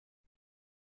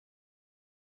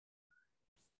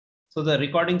So the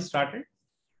recording started?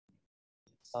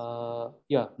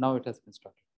 Yeah, now it has been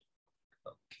started.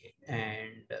 Okay,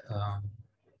 and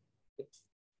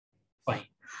fine.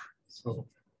 So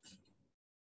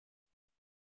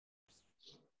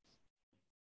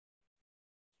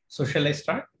shall I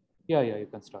start? Yeah, you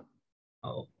can start.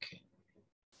 Okay.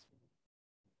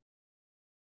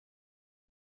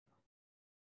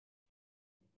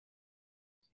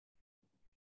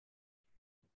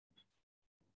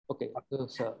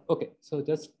 Okay, so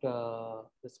just a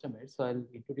minute. So I'll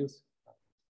introduce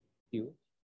you.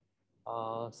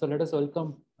 So let us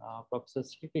welcome Professor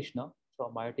Sreekrishna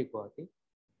from IIT-Guwahati.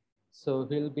 So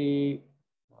he'll be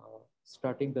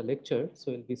starting the lecture.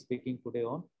 So he'll be speaking today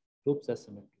on groups as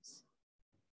symmetries.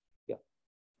 Yeah.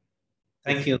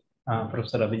 Thank you,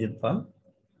 Professor Abhijit Pal.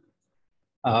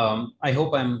 I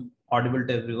hope I'm audible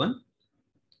to everyone.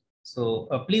 So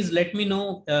please let me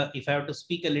know if I have to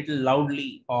speak a little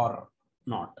loudly or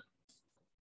not.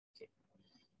 Okay.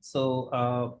 So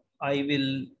I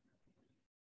will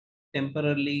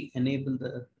temporarily enable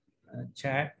the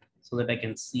chat so that I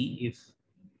can see if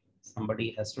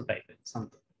somebody has to type in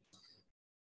something.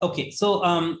 Okay, so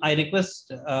I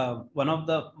request one of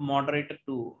the moderator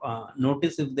to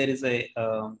notice if there is a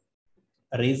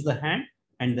raise the hand,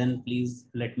 and then please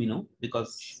let me know,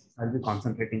 because I'll be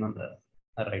concentrating on the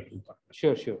writing part.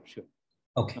 Sure.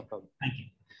 Okay, no problem. Thank you.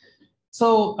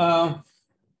 So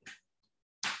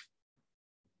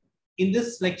in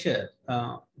this lecture,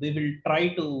 we will try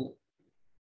to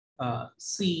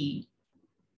see,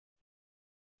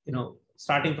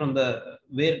 starting from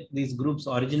where these groups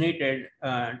originated,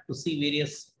 to see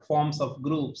various forms of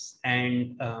groups,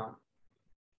 and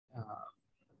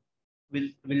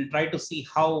we'll try to see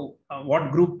how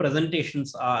what group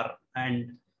presentations are,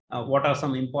 and what are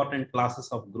some important classes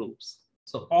of groups.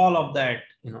 So all of that,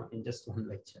 in just one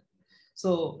lecture.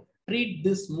 So treat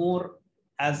this more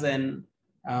as an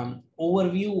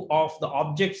overview of the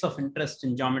objects of interest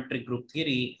in geometric group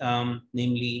theory,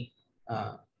 namely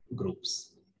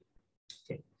groups.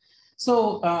 Okay.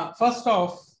 So first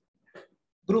off,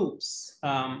 groups.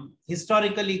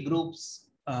 Historically, groups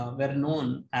were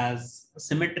known as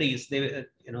symmetries.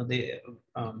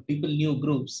 People knew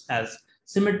groups as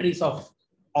symmetries of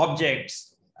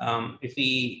objects. If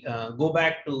we go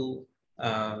back to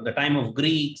the time of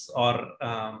Greeks, or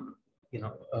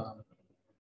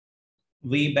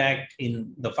way back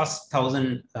in the first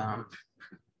 1000 AD,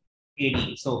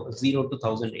 so 0 to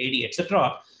 1000 AD,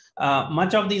 etc.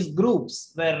 Much of these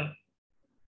groups were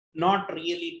not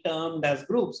really termed as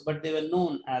groups, but they were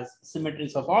known as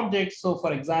symmetries of objects. So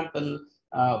for example,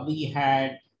 we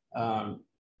had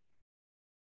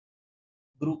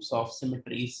groups of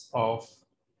symmetries of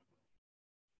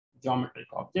geometric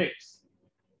objects,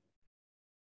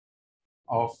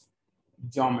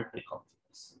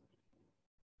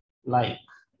 like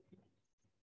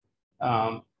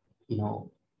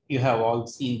you have all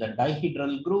seen the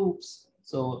dihedral groups.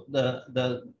 So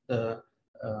the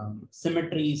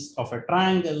symmetries of a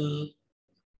triangle,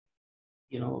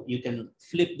 you can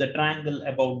flip the triangle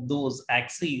about those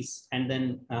axes, and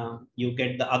then you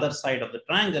get the other side of the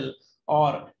triangle,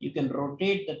 or you can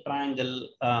rotate the triangle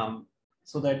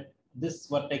so that this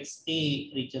vertex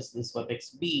A reaches this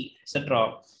vertex B,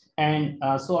 etc. And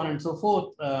so on and so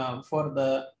forth. For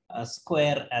the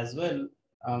square as well,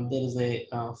 there is a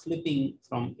flipping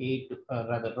from A to,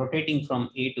 rather rotating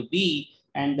from A to B,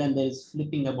 and then there is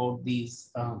flipping about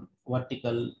these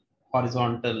vertical,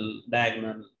 horizontal,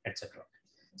 diagonal, etc.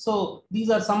 So these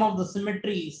are some of the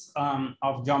symmetries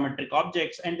of geometric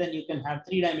objects. And then you can have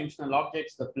three-dimensional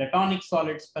objects, the Platonic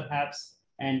solids perhaps,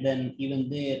 and then even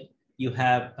there you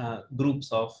have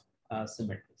groups of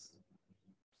symmetries.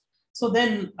 So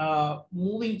then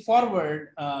moving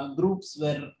forward, groups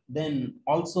were then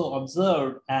also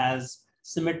observed as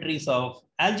symmetries of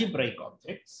algebraic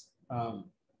objects.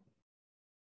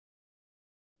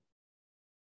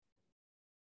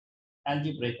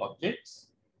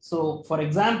 So for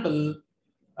example,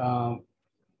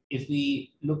 if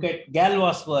we look at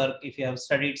Galois work, if you have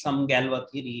studied some Galois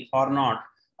theory or not,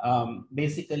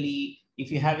 basically, if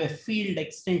you have a field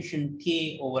extension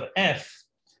K over F,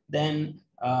 then,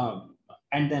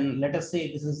 and then let us say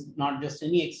this is not just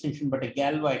any extension, but a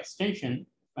Galois extension.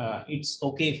 It's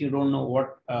okay if you don't know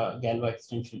what Galois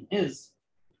extension is.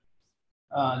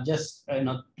 Just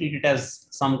treat it as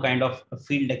some kind of a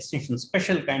field extension,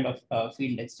 special kind of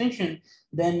field extension.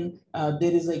 Then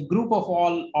there is a group of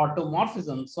all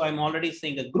automorphisms. So I'm already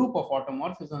saying a group of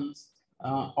automorphisms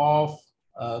of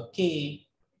K,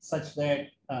 such that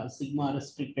sigma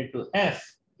restricted to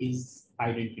F is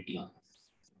identity on F.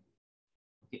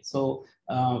 Okay, so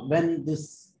when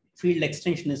this field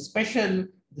extension is special,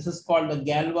 this is called the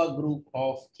Galois group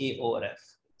of K over F.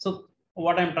 So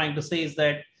what I'm trying to say is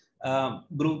that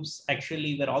groups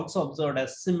actually were also observed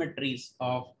as symmetries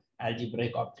of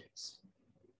algebraic objects.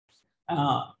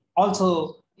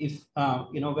 Also, if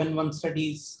when one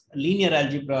studies linear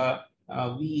algebra,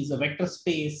 V is a vector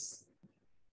space,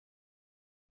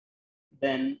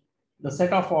 then the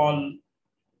set of all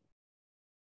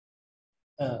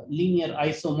linear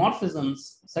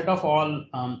isomorphisms, set of all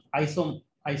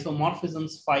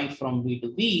isomorphisms phi from V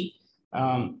to V,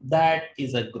 that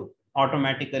is a group.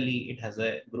 Automatically, it has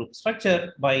a group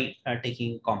structure by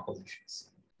taking compositions.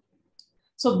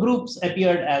 So groups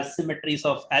appeared as symmetries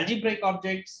of algebraic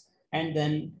objects, and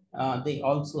then they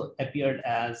also appeared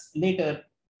as later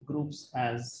groups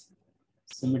as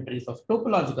symmetries of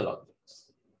topological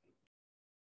objects.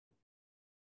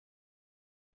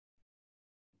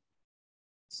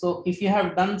 So if you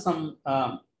have done some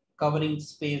covering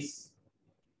space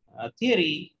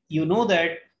theory, you know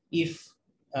that if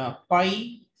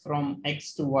pi from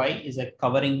X to Y is a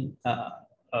covering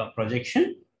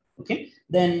projection, okay,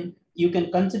 then you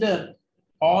can consider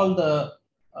all the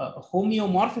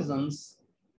homeomorphisms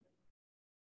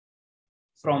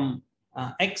from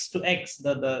X to X,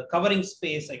 the covering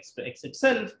space X to X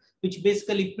itself, which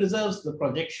basically preserves the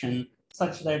projection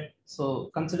such that, so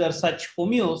consider such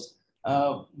homeos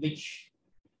which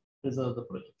preserve the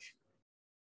projection.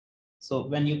 So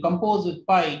when you compose with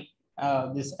pi,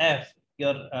 this F,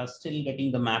 you're still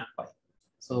getting the map pi.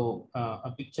 So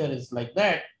a picture is like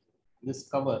that. This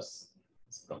covers,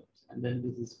 and then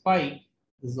this is pi.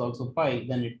 This is also pi.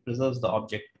 Then it preserves the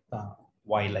object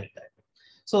Y like that.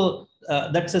 So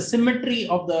that's a symmetry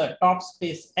of the top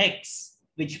space X,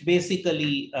 which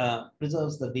basically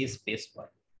preserves the base space Y.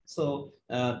 So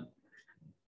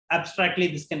abstractly,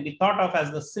 this can be thought of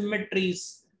as the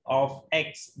symmetries of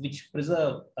X, which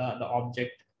preserve the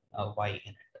object Y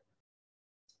in it.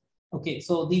 Okay,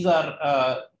 so these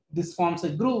are, this forms a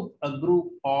group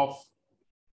of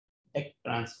deck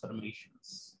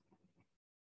transformations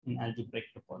in algebraic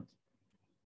topology.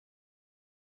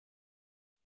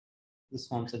 This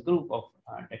forms a group of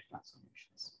deck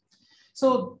transformations.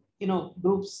 So,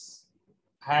 groups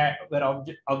were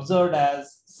observed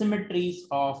as symmetries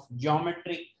of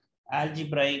geometric,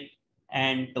 algebraic,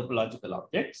 and topological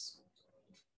objects.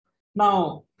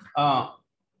 Now,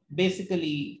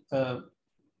 basically,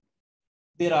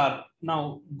 there are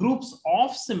now groups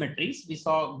of symmetries. We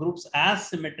saw groups as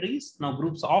symmetries. Now,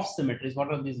 groups of symmetries.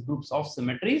 What are these groups of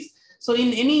symmetries? So,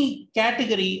 in any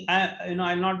category,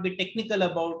 I'll not be technical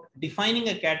about defining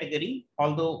a category.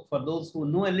 Although, for those who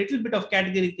know a little bit of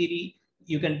category theory,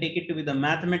 you can take it to be the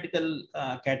mathematical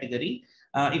category.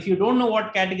 If you don't know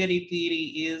what category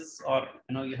theory is, or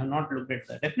you have not looked at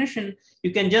the definition,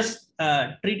 you can just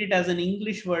treat it as an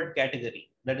English word category.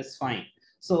 That is fine.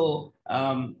 So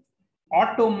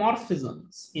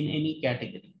automorphisms in any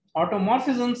category.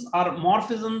 Automorphisms are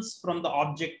morphisms from the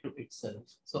object to itself.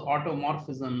 So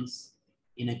automorphisms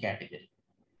in a category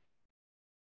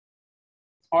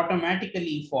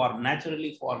automatically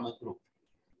naturally form a group.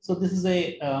 So this is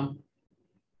a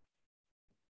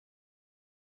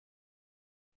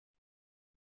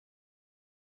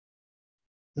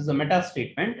this is a meta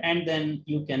statement, and then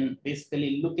you can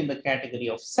basically look in the category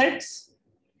of sets,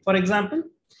 for example,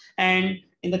 and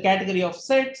in the category of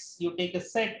sets, you take a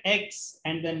set X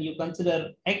and then you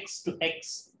consider X to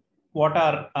X what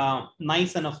are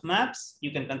nice enough maps.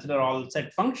 You can consider all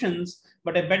set functions,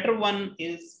 but a better one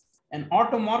is an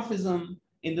automorphism.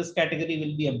 In this category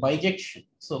will be a bijection.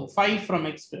 So phi from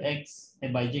X to X, a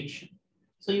bijection.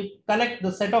 So you collect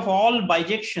the set of all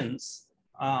bijections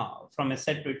from a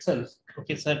set to itself.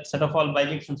 Okay, set of all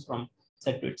bijections from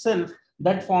set to itself.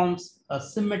 That forms a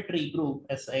symmetry group.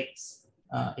 Sx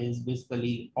is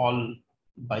basically all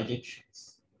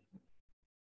bijections.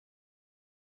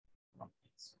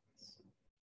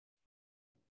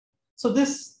 So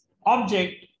this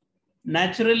object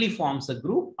naturally forms a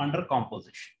group under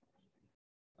composition.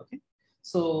 Okay,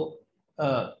 so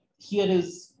here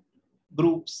is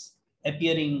groups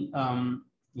appearing.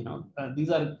 These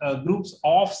are groups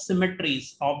of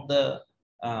symmetries of the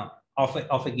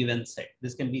of a given set.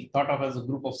 This can be thought of as a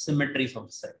group of symmetries of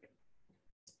the set.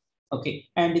 Okay,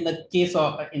 and in the case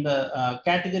of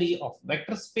category of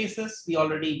vector spaces, we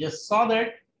already just saw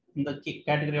that in the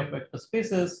category of vector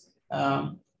spaces,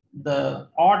 the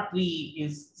odd V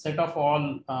is set of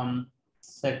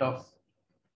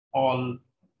all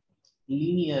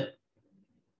linear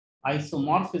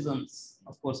isomorphisms.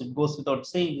 Of course, it goes without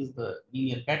saying this is the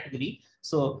linear category.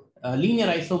 So linear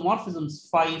isomorphisms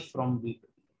phi from V.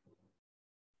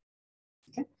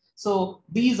 Okay, So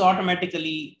these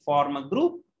automatically form a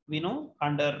group, we know,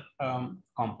 under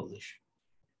composition.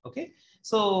 Okay.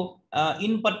 So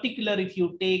in particular, if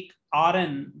you take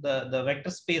Rn, the vector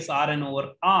space Rn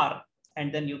over R,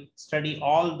 and then you study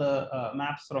all the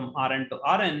maps from Rn to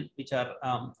Rn, which are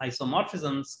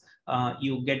isomorphisms,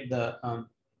 you get the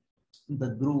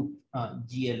group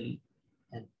GL.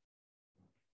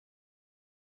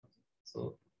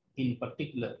 So in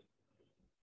particular,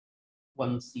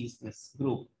 one sees this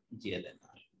group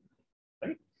GLNR,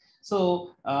 right?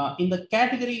 So in the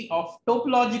category of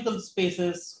topological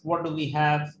spaces, what do we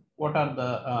have? What are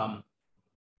the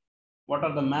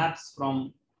maps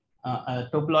from a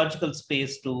topological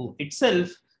space to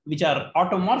itself, which are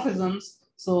automorphisms?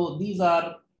 So these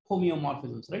are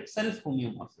homeomorphisms, right? Self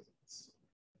homeomorphisms.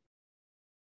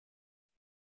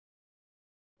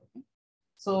 Okay.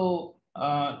 So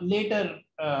later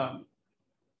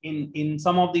in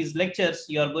some of these lectures,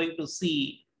 you are going to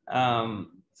see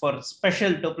for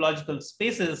special topological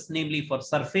spaces, namely for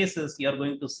surfaces, you are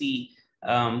going to see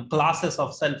classes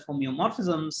of self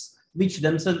homeomorphisms, which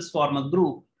themselves form a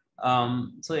group.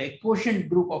 So a quotient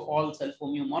group of all self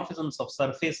homeomorphisms of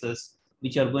surfaces,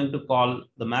 which are going to call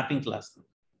the mapping class group.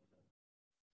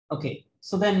 Okay,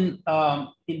 so then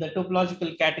in the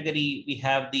topological category, we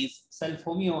have these self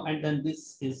homeo, and then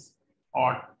this is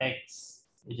odd X,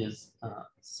 which is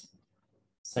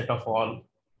set of all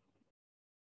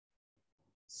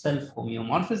self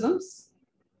homeomorphisms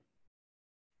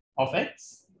of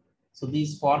X. So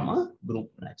these form a group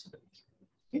naturally.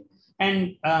 Okay.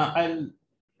 And I'll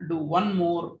do one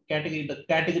more category, the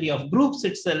category of groups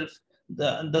itself,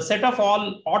 the set of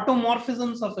all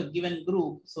automorphisms of a given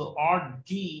group. So odd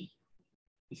G,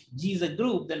 if G is a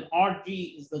group, then odd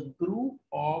G is the group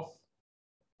of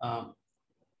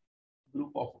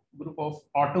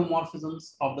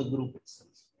automorphisms of the group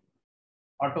itself.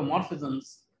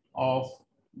 Automorphisms of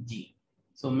G.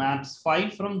 So maps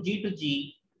 5 from G to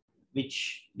G,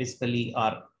 which basically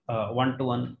are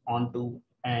one-to-one, onto,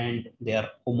 and they are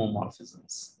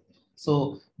homomorphisms.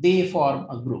 So they form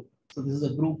a group. So this is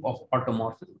a group of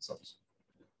automorphisms also.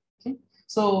 Okay.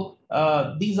 So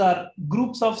these are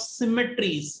groups of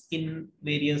symmetries in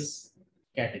various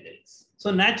categories.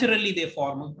 So naturally they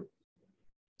form a group.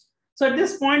 So at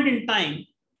this point in time,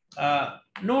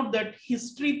 note that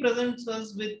history presents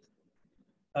us with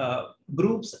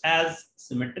groups as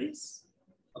symmetries.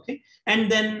 Okay, and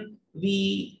then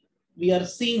we are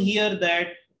seeing here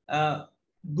that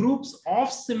groups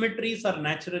of symmetries are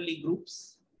naturally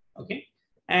groups. Okay,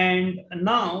 and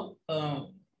now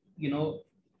you know,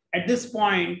 at this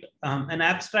point, an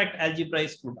abstract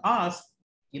algebraist would ask,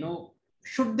 you know,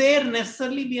 should there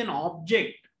necessarily be an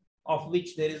object of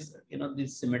which there is, you know,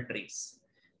 these symmetries,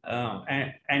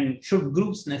 and should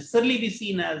groups necessarily be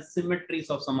seen as symmetries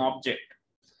of some object?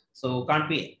 So can't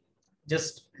we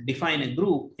just define a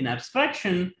group in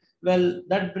abstraction? Well,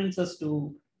 that brings us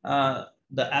to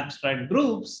the abstract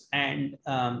groups and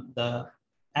the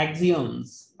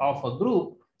axioms of a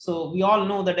group. So we all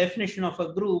know the definition of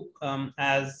a group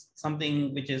as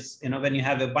something which is, you know, when you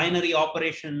have a binary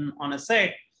operation on a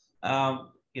set,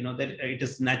 you know, that it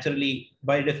is naturally,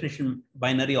 by definition,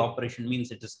 binary operation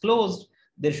means it is closed.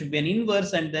 There should be an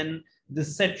inverse, and then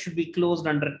this set should be closed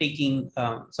under taking,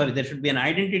 there should be an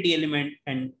identity element,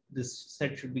 and this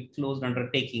set should be closed under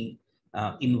taking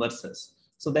inverses.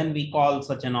 So then we call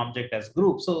such an object as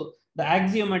group. So the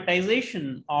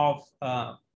axiomatization of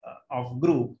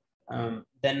group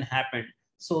then happened.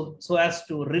 So as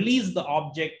to release the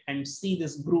object and see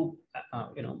this group,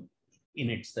 you know, in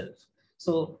itself.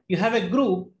 So you have a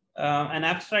group, an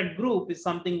abstract group is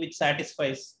something which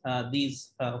satisfies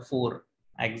these four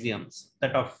axioms,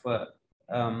 that of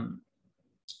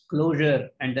closure,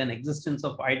 and then existence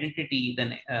of identity,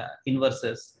 then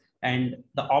inverses, and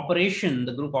the operation,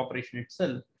 the group operation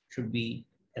itself, should be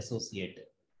associated.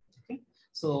 Okay,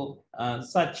 so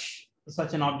such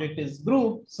an object is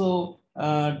group. So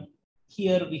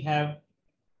here we have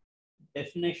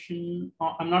definition.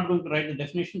 I'm not going to write the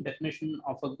definition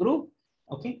of a group.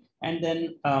 Okay, and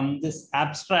then this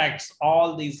abstracts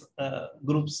all these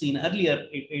groups seen earlier.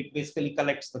 It basically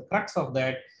collects the crux of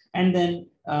that. And then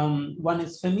one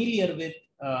is familiar with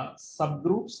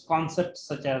subgroups, concepts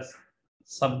such as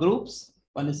subgroups.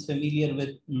 One is familiar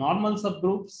with normal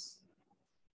subgroups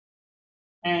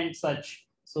and such.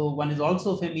 So one is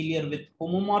also familiar with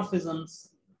homomorphisms,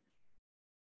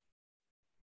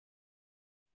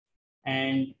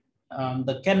 and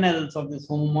the kernels of these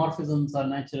homomorphisms are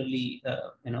naturally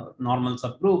you know, normal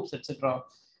subgroups, etc.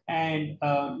 And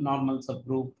normal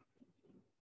subgroup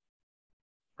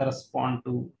correspond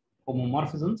to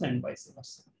homomorphisms and vice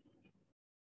versa.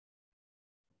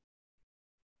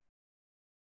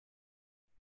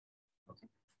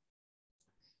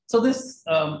 So this,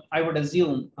 I would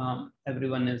assume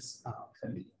everyone is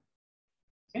familiar.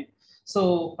 Okay,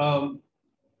 so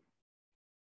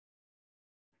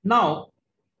now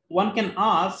one can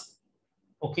ask,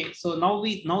 okay, so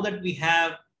now that we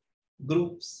have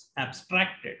groups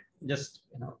abstracted, just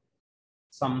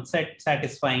some set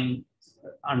satisfying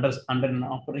under an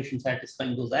operation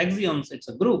satisfying those axioms, it's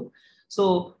a group.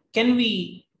 So can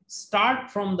we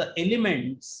start from the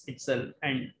elements itself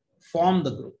and form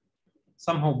the group,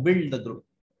 somehow build the group?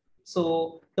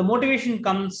 So the motivation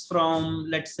comes from,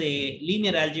 let's say,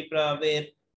 linear algebra, where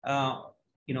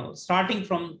starting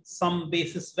from some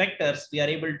basis vectors, we are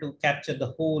able to capture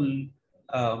the whole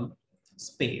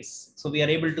space. So we are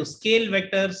able to scale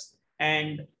vectors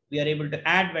and we are able to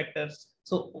add vectors.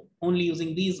 So only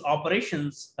using these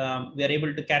operations, we are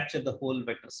able to capture the whole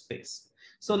vector space.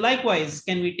 So likewise,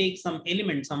 can we take some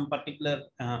elements, some particular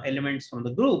elements from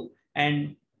the group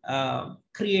and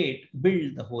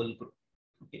build the whole group?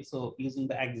 Okay, so using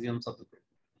the axioms of the group,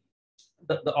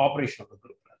 the operation of the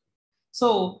group.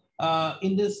 So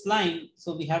in this line,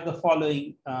 so we have the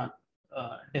following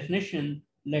definition: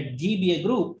 let G be a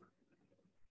group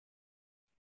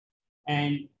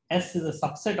and S is a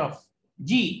subset of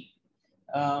G.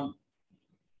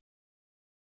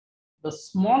 The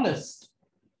smallest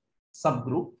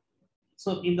subgroup,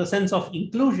 so in the sense of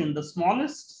inclusion, the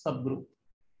smallest subgroup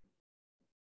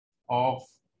of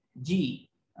G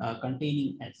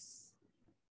containing S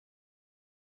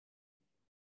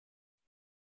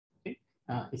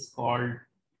is called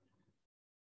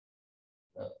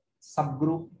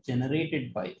subgroup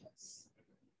generated by S.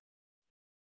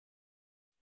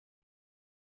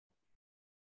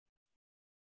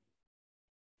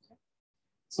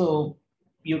 So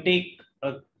you take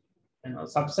a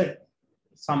subset,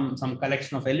 some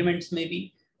collection of elements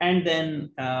maybe, and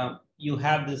then you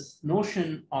have this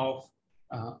notion of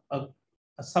a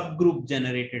subgroup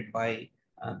generated by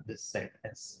this set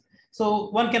S. So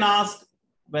one can ask,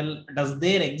 well, does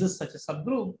there exist such a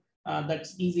subgroup?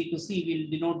 That's easy to see. We'll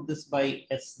denote this by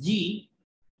SG.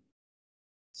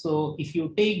 So if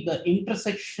you take the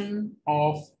intersection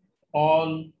of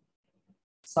all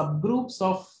subgroups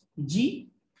of G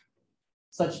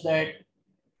such that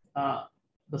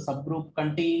the subgroup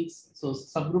contains, so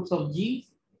subgroups of G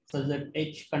such that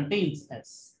H contains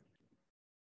S,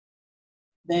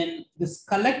 then this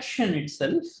collection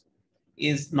itself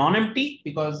is non-empty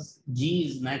because G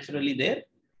is naturally there.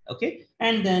 Okay,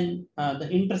 and then the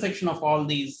intersection of all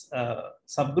these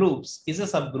subgroups is a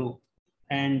subgroup,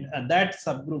 and that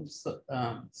subgroup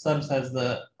serves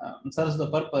the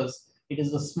purpose. It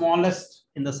is the smallest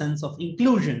in the sense of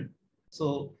inclusion.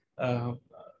 So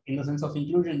in the sense of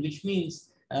inclusion, which means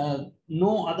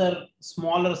no other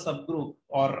smaller subgroup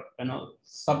or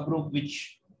subgroup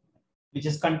which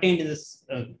is contained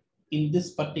in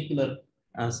this particular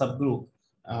subgroup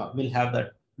will have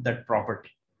that property,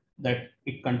 that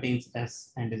it contains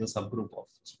S and is a subgroup of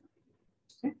G.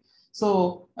 Okay?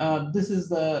 So this is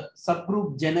the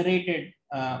subgroup generated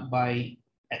by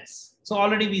S. So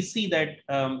already we see that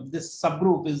this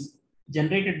subgroup is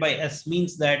generated by S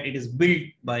means that it is built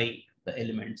by the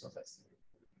elements of S.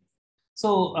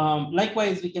 So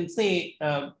likewise, we can say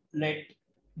let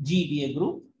G be a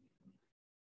group,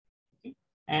 okay,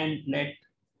 and let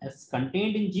S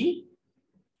contained in G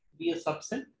be a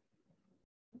subset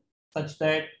such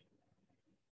that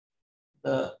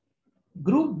the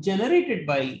group generated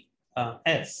by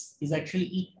S is actually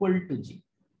equal to G.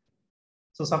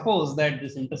 So suppose that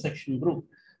this intersection group,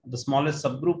 the smallest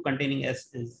subgroup containing S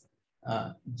is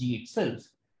G itself,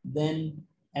 then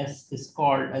S is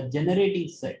called a generating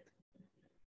set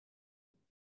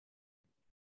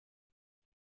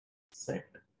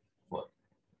for,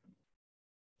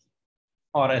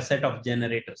 or a set of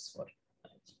generators for.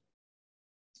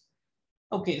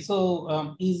 Okay,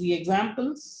 so easy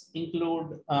examples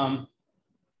include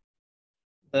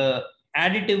the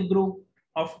additive group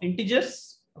of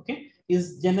integers, okay,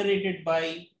 is generated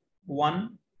by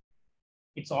 1.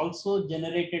 It's also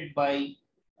generated by,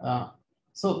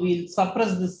 so we'll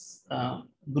suppress this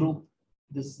group,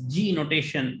 this G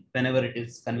notation whenever it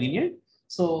is convenient.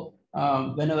 So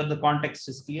whenever the context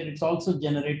is clear, it's also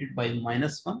generated by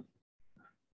 -1,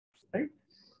 right?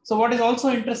 So what is also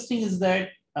interesting is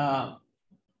that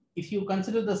if you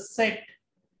consider the set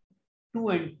 2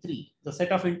 and 3, the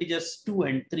set of integers 2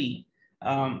 and 3,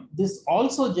 this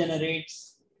also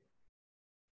generates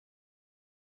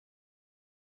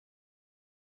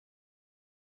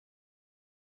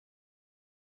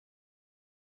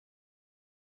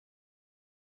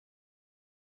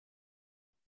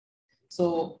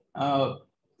so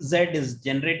Z is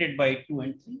generated by 2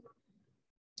 and 3.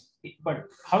 But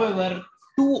however,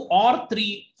 2 or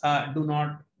 3 do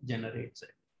not generate Z.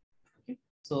 Okay?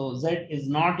 So Z is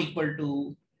not equal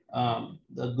to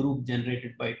the group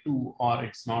generated by 2, or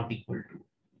it's not equal to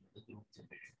the group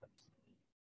generated by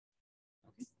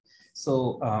 3. Okay?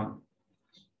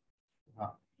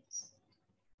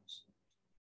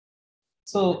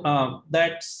 So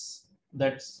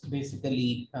that's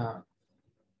basically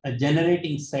a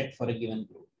generating set for a given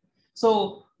group.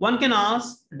 So one can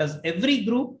ask, does every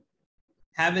group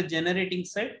have a generating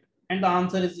set? And the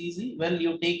answer is easy. Well,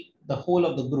 you take the whole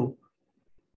of the group,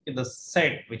 the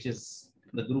set, which is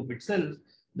the group itself,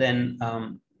 then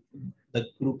the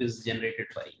group is generated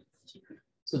by.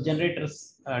 So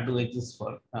generators do exist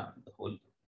for the whole group.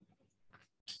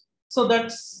 So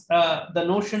that's the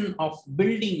notion of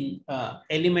building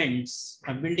elements,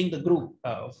 building the group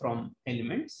from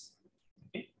elements.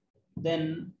 Okay.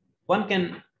 Then one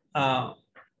can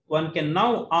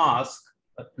now ask,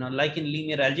 like in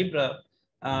linear algebra,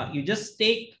 you just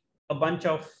take a bunch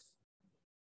of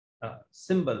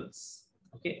symbols,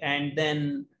 okay, and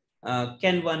then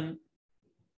can one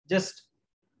just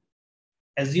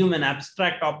assume an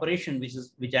abstract operation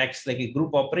which acts like a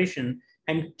group operation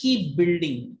and keep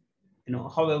building,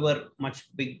 however much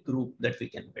big group that we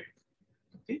can build.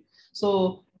 Okay,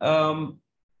 so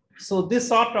so this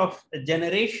sort of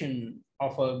generation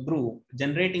of a group,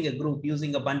 generating a group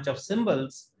using a bunch of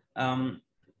symbols,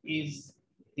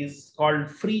 is called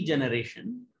free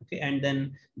generation. Okay, and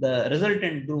then the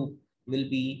resultant group will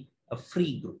be a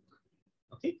free group.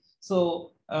 Okay,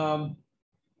 so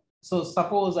so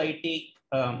suppose I take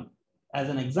as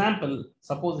an example,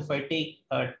 suppose if I take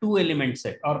a 2-element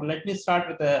set, or let me start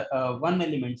with a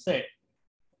 1-element set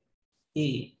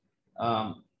A.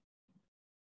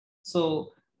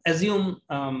 So assume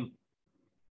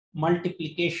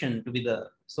multiplication to be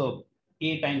so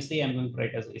A times A I'm going to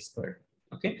write as A squared.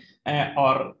 Okay,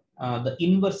 or the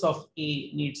inverse of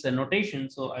A needs a notation,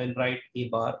 so I'll write A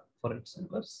bar for its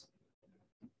inverse.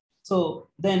 So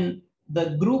then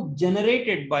the group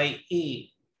generated by A,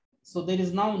 so there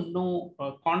is now no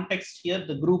context here.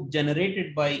 The group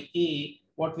generated by A,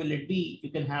 what will it be?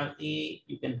 You can have A,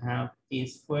 you can have A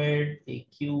squared, A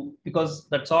cubed, because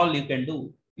that's all you can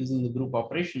do using the group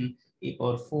operation, A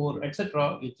power 4,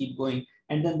 etc. You keep going.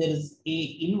 And then there is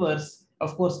A inverse.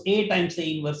 Of course, A times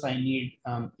A inverse, I need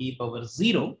A power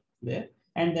 0 there.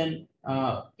 And then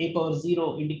A power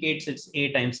 0 indicates it's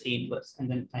A times A inverse. And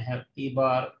then I have A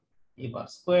bar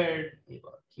squared, A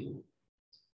bar cubed.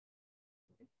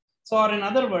 So, or in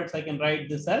other words, I can write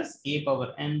this as A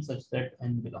power n such that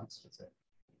n belongs to Z,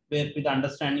 where with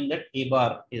understanding that A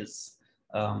bar is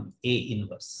A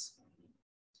inverse.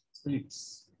 So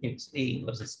it's A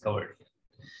inverse is covered here.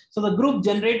 So the group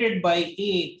generated by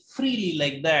A freely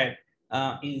like that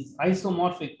is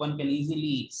isomorphic. One can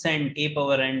easily send A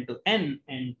power n to n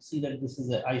and see that this is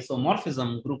an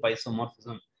isomorphism, group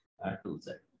isomorphism to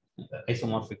Z,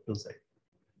 isomorphic to Z.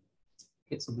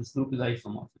 Okay, so this group is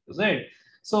isomorphic to Z.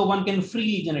 So one can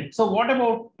freely generate. So what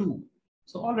about 2?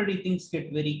 So already things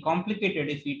get very complicated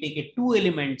if we take a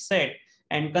 2-element set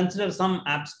and consider some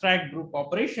abstract group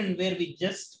operation where we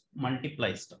just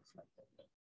multiply stuff like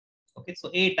that. Okay, so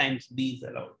A times B is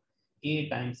allowed. A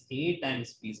times B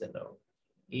is allowed.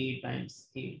 A times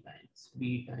B times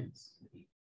B.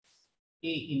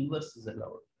 A inverse is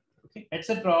allowed. Okay,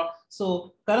 etc.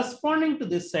 So corresponding to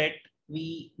this set,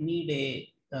 we need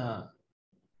a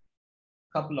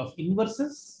couple of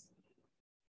inverses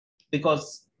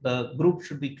because the group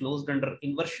should be closed under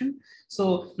inversion.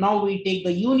 So now we take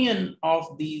the union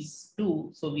of these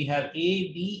two. So we have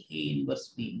A, B, A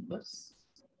inverse, B inverse.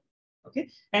 Okay,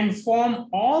 and form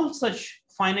all such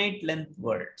finite length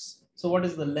words. So what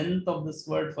is the length of this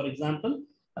word? For example,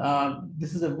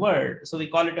 this is a word. So we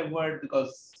call it a word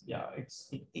because, yeah,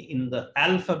 it's in the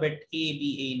alphabet A,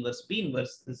 B, A inverse, B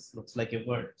inverse. This looks like a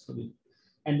word. So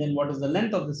and then what is the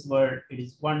length of this word? It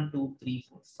is 1, 2, 3,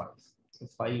 4, 5. So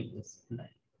 5 is 9.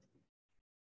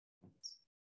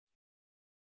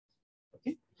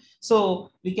 Okay.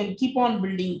 So we can keep on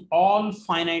building all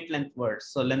finite length words.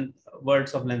 So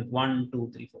words of length 1,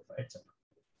 2, 3, 4, 5, etc.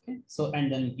 Okay. So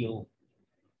and then you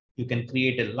can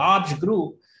create a large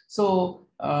group. So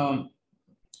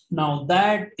now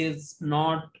that is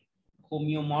not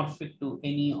homeomorphic to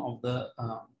any of the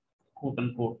quote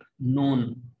unquote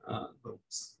known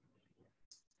groups.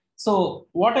 So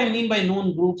what I mean by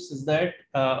known groups is that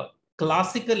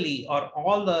classically, or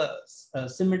all the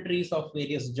symmetries of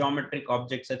various geometric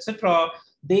objects, etc.,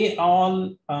 they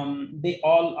all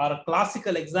are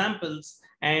classical examples,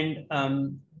 and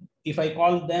if I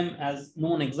call them as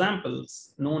known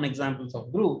examples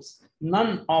of groups,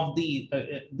 none of the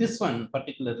this one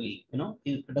particularly,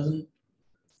 it doesn't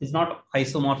is not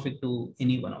isomorphic to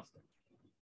any one of them.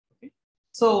 Okay.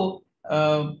 So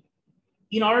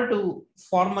in order to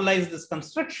formalize this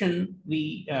construction,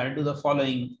 we do the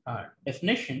following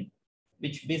definition,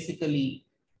 which basically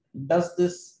does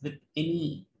this with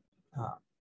any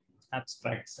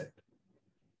abstract set.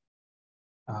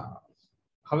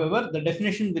 However, the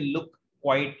definition will look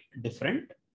quite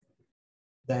different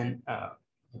than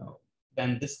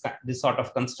than this sort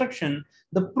of construction.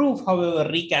 The proof, however,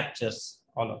 recaptures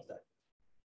all of that.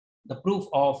 The proof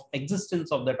of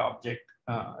existence of that object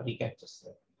recaptures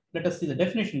that. Let us see the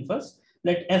definition first.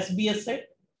 Let S be a set,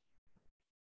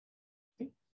 okay,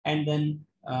 and then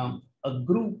a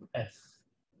group F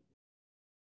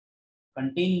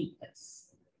containing S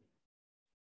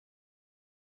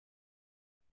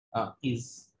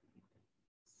is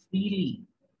freely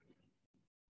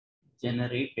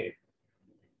generated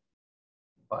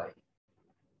by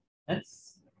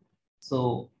S.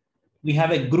 So we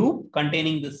have a group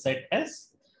containing this set S.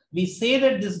 We say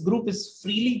that this group is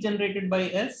freely generated by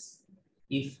S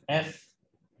if F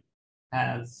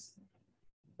has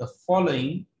the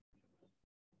following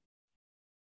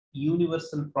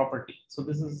universal property. So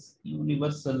this is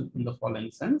universal in the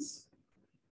following sense.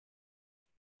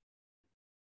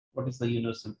 What is the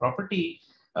universal property?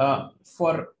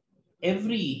 For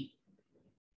every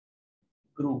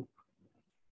group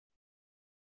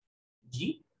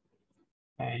G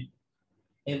and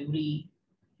every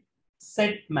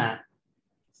set map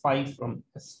phi from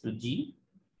S to G.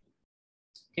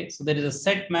 Okay, so there is a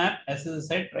set map, S is a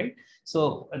set, right?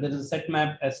 So there is a set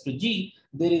map S to G.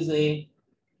 There is a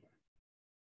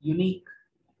unique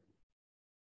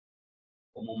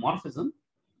homomorphism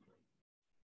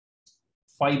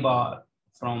phi bar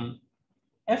from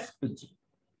F to G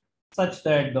such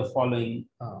that the following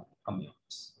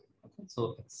commutes. Okay,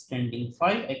 so extending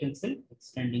phi, I can say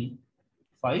extending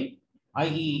phi,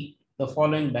 i.e. the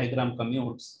following diagram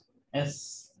commutes.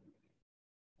 S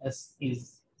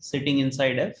is sitting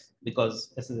inside F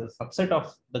because S is a subset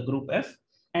of the group F,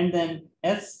 and then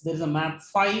S, there is a map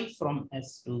phi from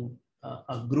S to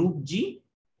a group G,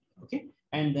 okay,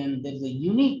 and then there is a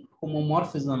unique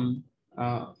homomorphism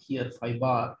here phi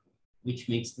bar, which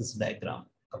makes this diagram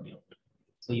commute.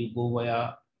 So you go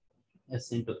via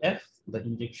S into F, the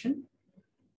injection,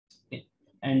 okay,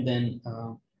 and then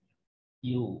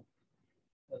you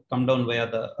come down via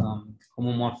the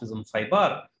homomorphism phi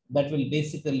bar that will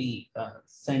basically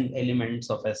send elements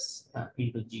of S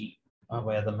into G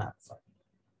via the map phi.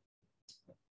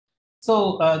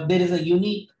 So there is a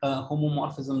unique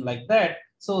homomorphism like that.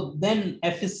 So then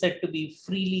F is said to be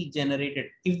freely generated.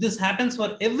 If this happens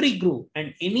for every group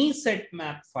and any set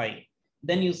map phi,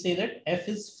 then you say that F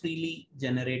is freely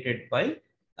generated by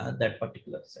that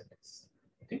particular set S.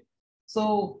 Okay.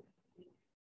 So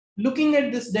looking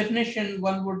at this definition,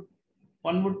 one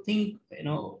would think,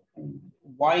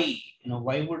 why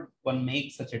would one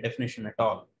make such a definition at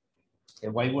all? Okay,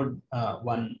 why would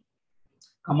one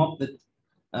come up with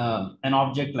an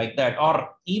object like that,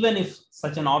 or even if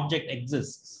such an object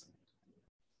exists?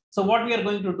 So what we are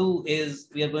going to do is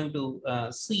we are going to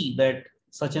see that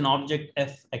such an object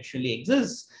F actually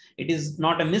exists. It is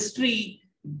not a mystery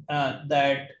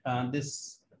that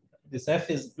this F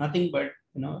is nothing but,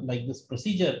 like this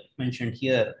procedure mentioned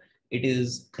here. It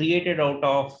is created out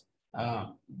of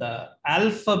the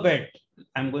alphabet.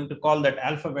 I'm going to call that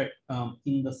alphabet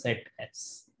in the set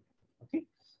S. Okay,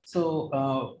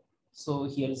 so so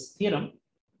here's theorem.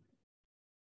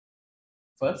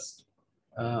 First,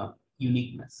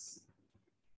 uniqueness.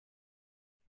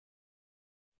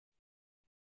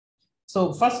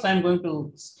 So first I'm going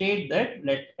to state that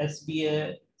let S be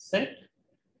a set,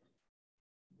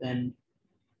 then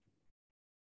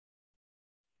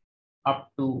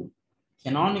up to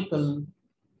canonical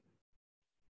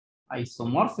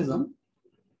isomorphism,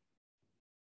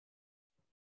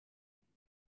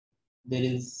 there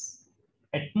is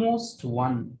at most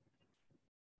one,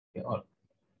 or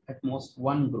at most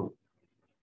one group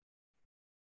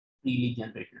freely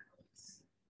generated.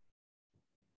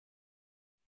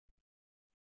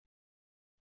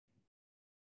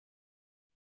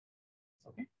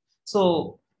 Okay,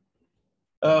 so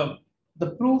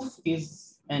the proof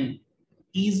is an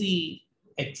easy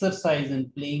exercise in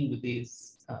playing with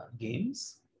these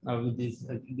games, with these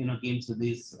games with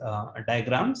these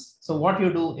diagrams. So what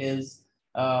you do is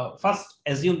first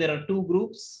assume there are two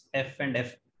groups F and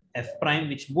F prime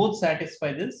which both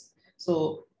satisfy this.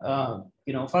 So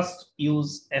first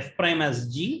use F prime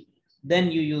as G,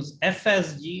 then you use F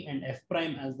as G and F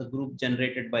prime as the group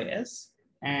generated by S,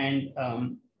 and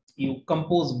you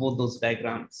compose both those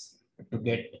diagrams to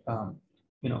get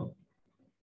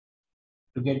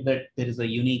to get that there is a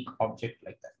unique object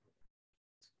like that.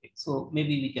 Okay, so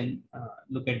maybe we can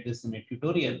look at this in a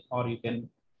tutorial, or you can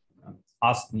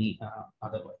ask me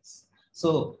otherwise.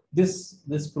 So this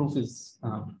proof is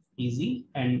easy,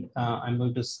 and I'm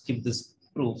going to skip this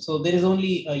proof. So there is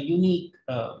only a unique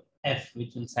f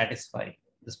which will satisfy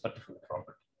this particular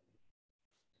property.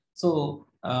 So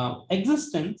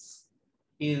existence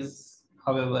is,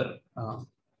 however,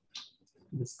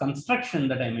 this construction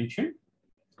that I mentioned.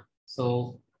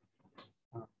 So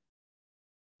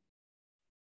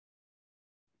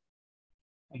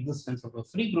existence of a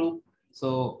free group.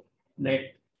 So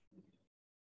let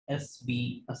S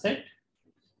be a set.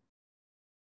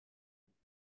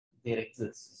 There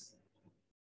exists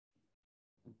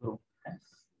a group F,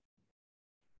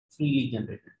 freely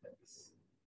generated values.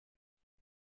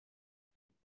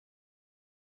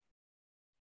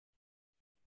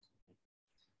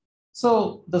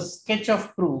 So the sketch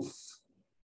of proof,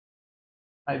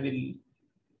 I will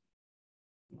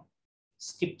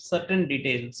skip certain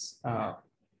details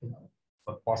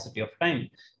for paucity of time,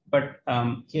 but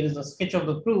here is a sketch of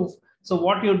the proof. So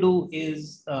what you do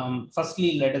is,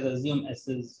 firstly, let us assume S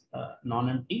is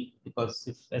non-empty, because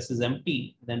if S is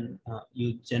empty, then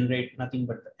you generate nothing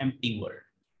but the empty world.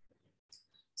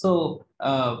 So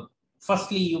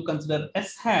firstly, you consider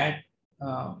S hat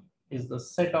is the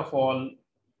set of all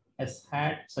S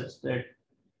hat such that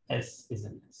S is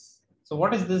in S. So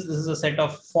what is this? This is a set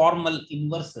of formal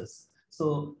inverses.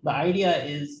 So the idea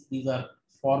is these are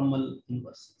formal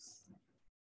inverses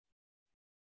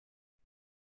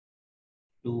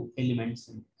to elements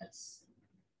in S.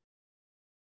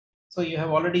 So you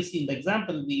have already seen the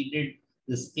example. We did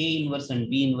this A inverse and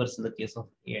B inverse in the case of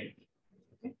A and B.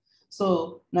 Okay.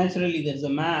 So naturally there's a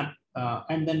map,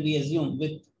 and then we assume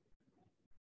with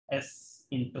S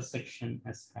intersection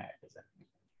S hat is empty.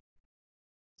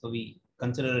 So we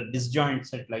consider a disjoint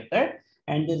set like that,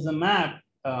 and there's a map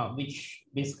which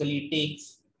basically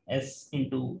takes S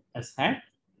into S hat.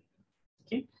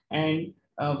 Okay, and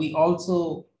we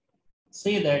also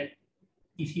say that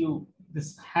if you,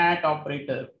 this hat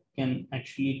operator can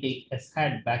actually take S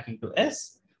hat back into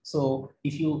S. So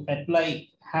if you apply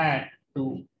hat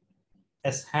to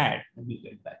S hat, then you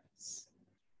get back S.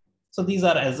 So these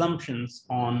are assumptions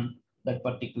on that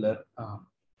particular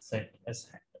set S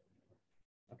hat.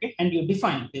 Okay, and you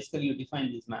define, basically you define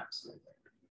these maps like that.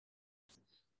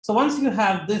 So once you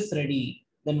have this ready,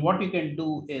 then what you can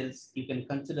do is you can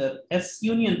consider S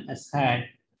union S hat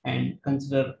and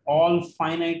consider all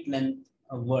finite length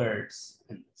words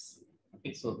in this.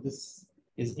 Okay, so this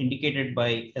is indicated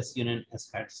by S union S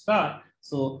hat star.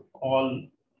 So all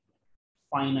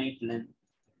finite length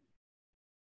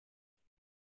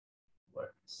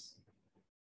words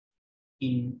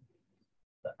in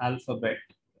the alphabet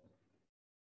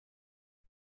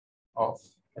of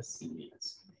S union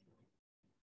S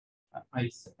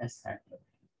hat.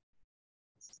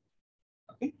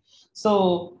 Okay,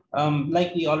 so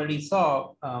like we already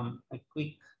saw, a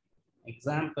quick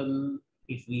example,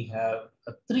 if we have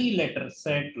a 3-letter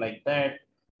set like that,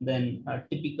 then a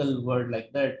typical word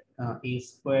like that, A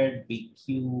squared, B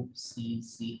cube,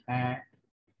 C hat,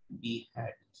 B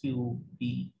hat cube,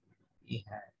 B, A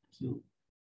hat cube,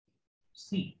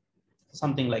 C.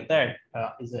 Something like that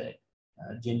is a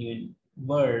genuine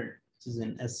word, which is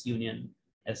in S union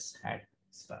S hat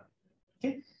star.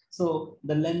 Okay, so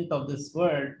the length of this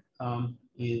word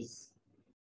is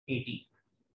 80.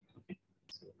 Okay,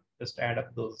 so just add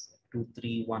up those 2,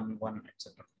 3, 1, 1,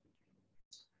 etc.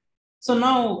 So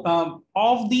now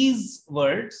of these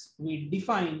words, we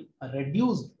define a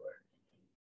reduced word.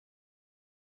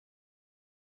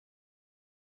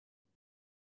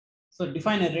 So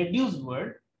define a reduced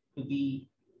word to be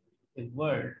a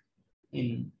word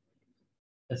in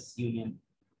S union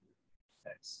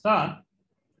star,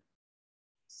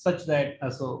 such that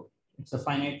so it's a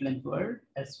finite length word,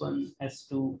 S1,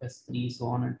 S2, S3, so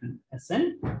on until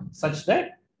Sn, such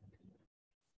that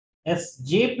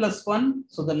Sj plus 1,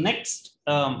 so the next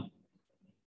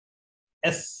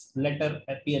S letter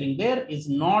appearing there is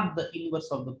not the inverse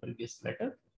of the previous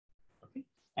letter. Okay,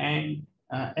 and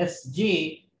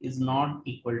Sj is not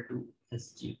equal to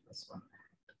Sj plus 1.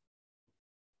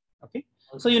 Okay,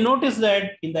 so you notice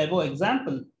that in the above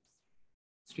example,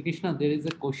 Sreekrishna, there is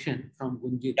a question from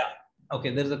Gunjit. Yeah. Okay,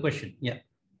 there's a question. Yeah.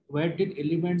 Where did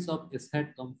elements of S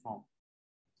hat come from?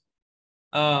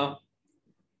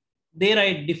 There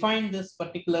I defined this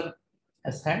particular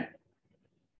S hat.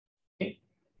 Okay.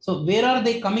 So where are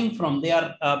they coming from? They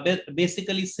are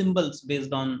basically symbols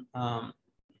based on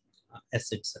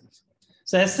S itself.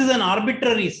 So S is an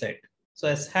arbitrary set. So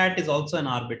S hat is also an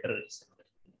arbitrary set.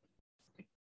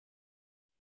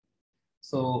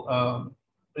 So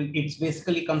it's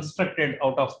basically constructed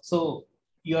out of, so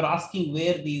you're asking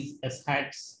where these S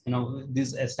hats,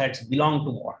 these S hats belong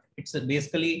to what? It's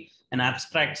basically an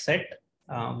abstract set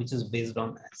which is based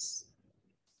on S.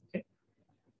 Okay.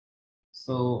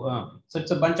 So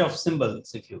it's a bunch of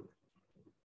symbols, if you.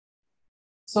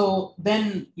 So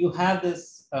then you have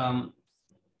this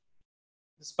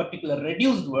this particular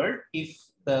reduced word. If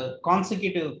the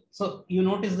consecutive, so you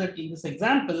notice that in this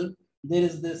example there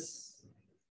is this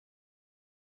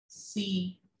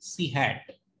C hat.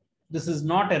 This is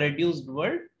not a reduced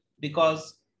word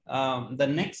because the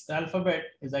next alphabet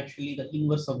is actually the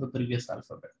inverse of the previous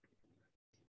alphabet.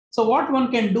 So what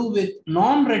one can do with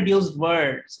non-reduced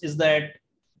words is that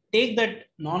take that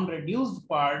non-reduced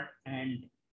part and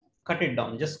cut it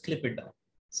down, just clip it down.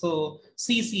 So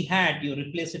C hat, you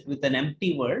replace it with an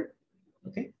empty word,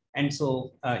 okay? And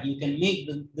so you can make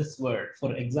this word,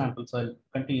 for example, so I'll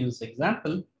continue this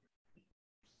example.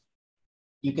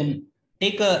 You can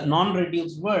take a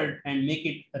non-reduced word and make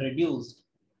it a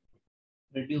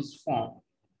reduced form.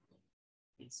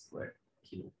 A squared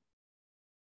cube,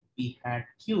 B hat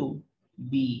cube,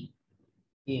 B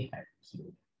A hat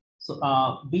cube. So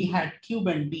B hat cube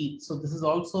and B. So this is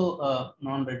also a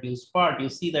non-reduced part. You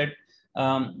see that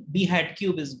B hat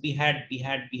cube is B hat, B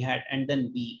hat, B hat, and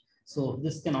then B. So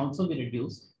this can also be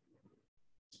reduced.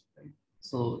 Right?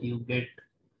 So you get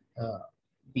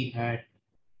B hat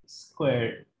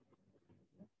squared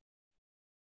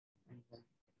and then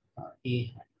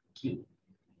A hat cube,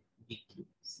 B cube.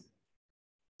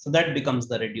 So that becomes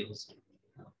the reduced.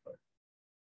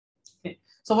 Okay.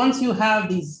 So once you have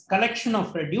these collection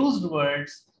of reduced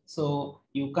words, so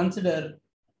you consider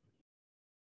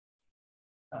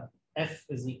F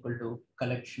is equal to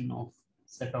collection of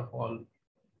set of all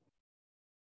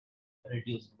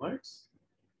reduced words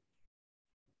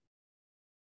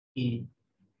in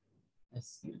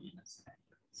S union S.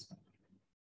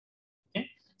 Okay.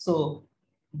 So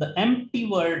the empty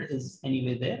word is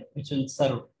anyway there, which will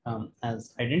serve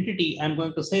as identity. I'm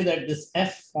going to say that this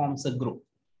F forms a group,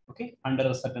 okay, under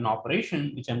a certain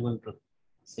operation, which I'm going to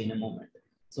say in a moment.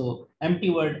 So empty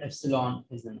word epsilon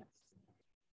is an F.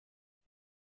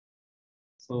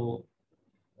 So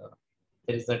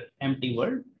there is that empty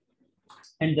word,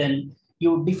 and then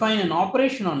you define an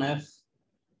operation on F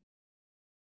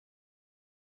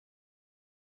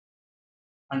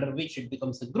under which it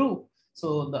becomes a group.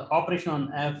 So the operation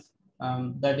on F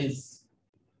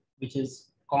which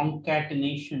is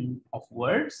concatenation of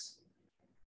words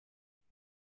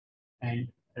and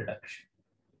reduction.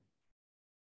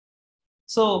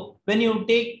 So when you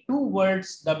take two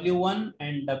words W1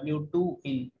 and W2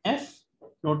 in F,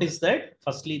 notice that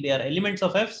firstly they are elements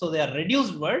of F, so they are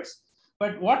reduced words.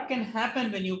 But what can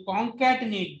happen when you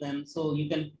concatenate them? So you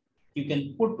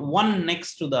can put one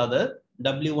next to the other,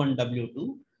 W1,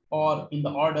 W2, or in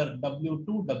the order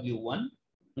W2, W1.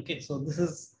 Okay, so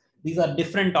these are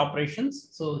different operations.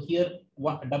 So here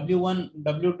W1,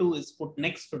 W2 is put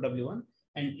next to W1,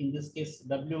 and in this case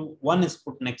W1 is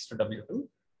put next to W2.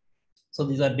 So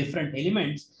these are different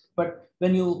elements, but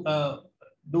when you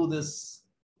do this,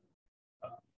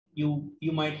 you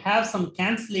might have some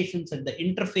cancellations at the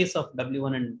interface of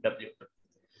W1 and W2.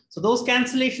 So those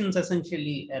cancellations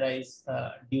essentially arise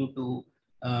due to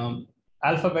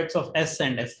alphabets of S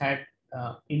and S hat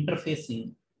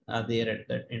interfacing there at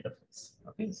that interface.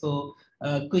 Okay, so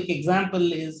a quick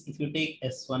example is if you take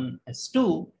S1,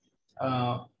 S2,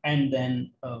 and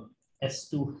then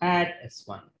S2 hat,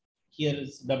 S1. Here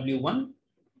is W1,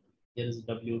 here is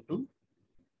W2.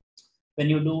 When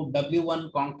you do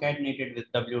W1 concatenated with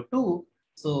W2,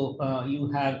 so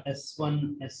you have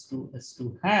S1, S2,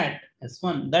 S2 hat,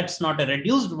 S1. That's not a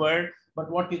reduced word, but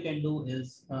what you can do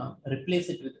is replace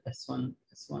it with S1,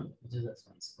 S1, which is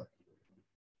S1 squared.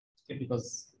 Okay,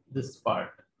 because this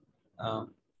part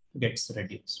gets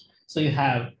reduced. So you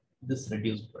have this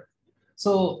reduced word.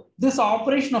 So this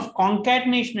operation of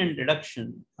concatenation and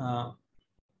reduction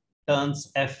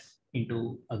turns F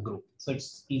into a group. So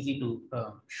it's easy to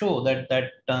show that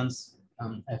turns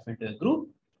F into a group.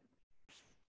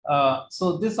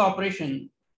 So this operation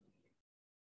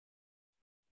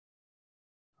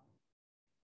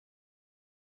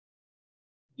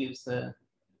gives a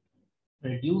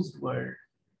reduced word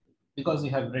because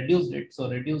you have reduced it. So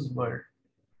reduced word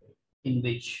in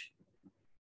which,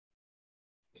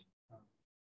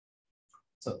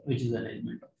 which is an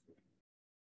element of,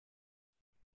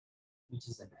 which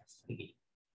is an F again.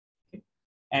 Okay.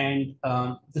 And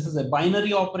this is a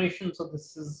binary operation. So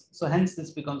hence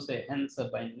this becomes a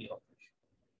binary operation.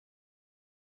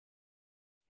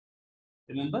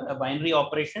 Remember, a binary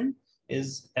operation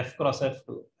is F cross F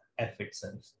to F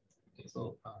itself. Okay,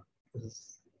 so this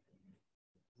is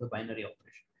the binary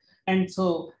operation, and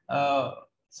so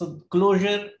so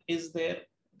closure is there.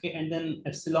 Okay, and then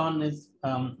epsilon is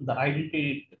the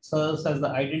identity, serves as the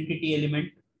identity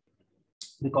element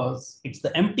because it's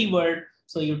the empty word.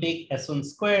 So you take S1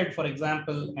 squared, for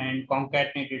example, and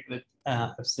concatenate it with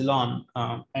epsilon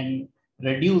and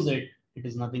reduce it. It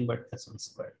is nothing but S1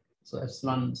 squared. So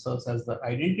epsilon serves as the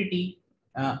identity,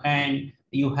 and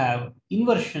you have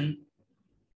inversion.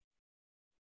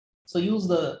 So use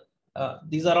the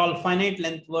these are all finite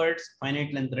length words,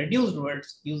 finite length reduced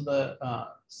words. Use the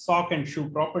sock and shoe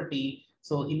property.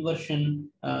 So inversion.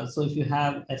 So if you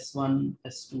have S1,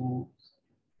 S2,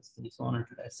 S3, so on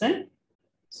until Sn.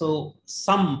 So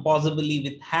some possibly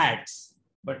with hats,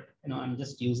 but I'm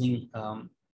just using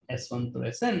S1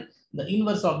 to Sn. The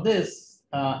inverse of this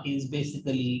is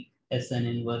basically Sn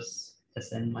inverse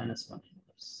Sn minus 1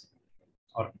 inverse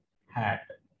or hat.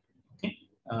 Okay,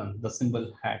 the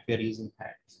symbol hat, we are using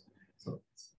hats. So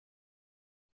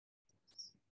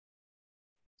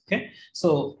okay,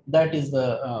 so that is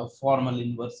the formal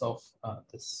inverse of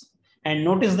this. And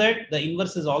notice that the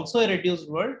inverse is also a reduced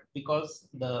word because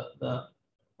the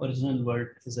original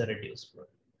word is a reduced word.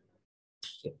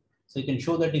 Okay. So you can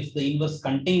show that if the inverse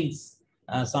contains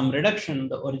some reduction,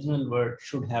 the original word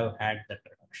should have had that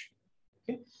reduction.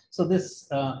 Okay. So this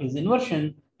is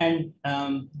inversion, and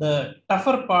the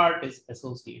tougher part is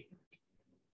associated.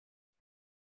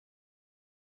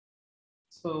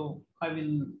 So I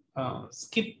will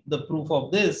skip the proof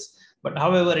of this, but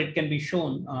however, it can be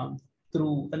shown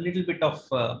through a little bit of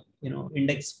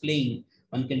index playing.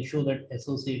 One can show that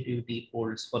associativity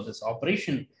holds for this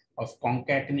operation of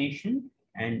concatenation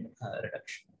and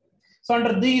reduction. So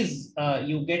under these,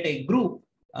 you get a group,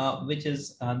 which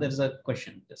is there's a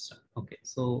question. Just okay.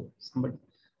 So somebody,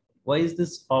 why is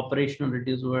this operational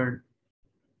reduced word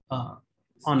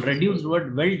on reduced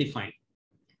word well defined?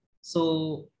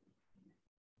 So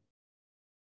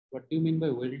what do you mean by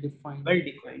well defined? Well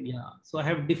defined, yeah. So I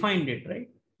have defined it, right?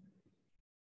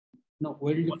 No,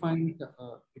 well defined.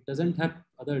 It doesn't have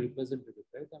other representative,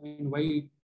 right? I mean, why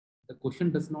the question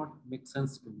does not make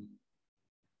sense to me.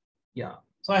 Yeah.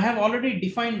 So I have already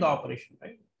defined the operation,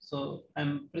 right? So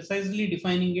I'm precisely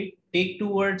defining it. Take two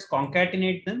words,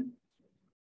 concatenate them.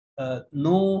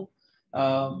 No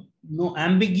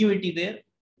ambiguity there.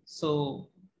 So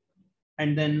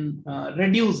and then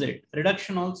reduce it.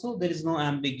 Reduction also, there is no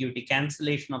ambiguity.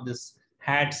 Cancellation of this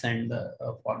hats and the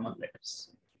formal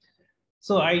letters.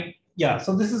 So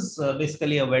so this is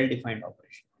basically a well-defined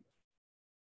operation.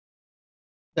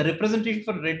 The representation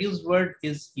for reduced word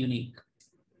is unique.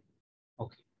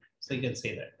 Okay, so you can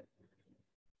say that.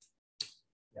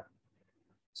 Yeah.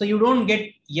 So you don't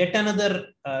get yet another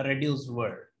reduced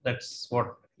word. That's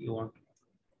what you want.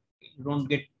 You don't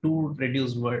get two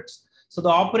reduced words. So the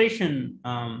operation,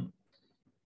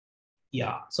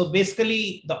 yeah. So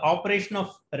basically, the operation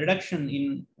of reduction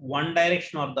in one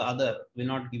direction or the other will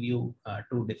not give you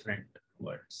two different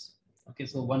words. Okay,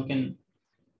 so one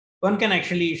can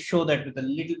actually show that with a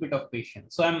little bit of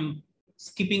patience. So I'm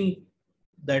skipping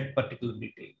that particular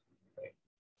detail. Right?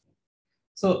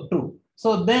 So true.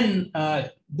 So then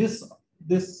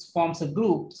this forms a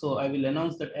group. So I will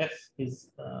announce that F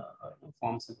is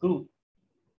forms a group,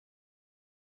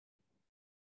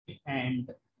 and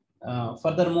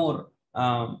furthermore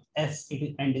S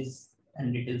it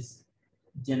is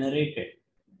generated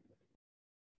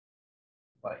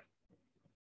by.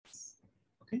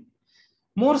 Okay.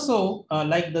 More so,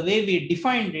 like the way we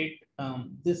defined it,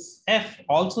 this F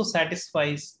also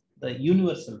satisfies the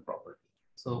universal property.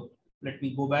 So let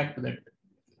me go back to that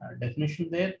definition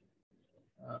there.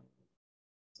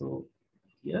 So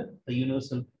here the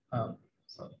universal,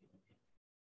 sorry,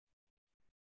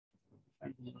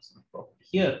 universal property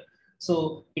here.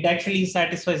 So it actually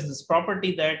satisfies this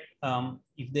property that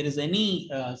if there is any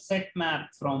set map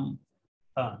from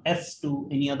S to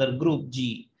any other group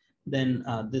G, then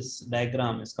this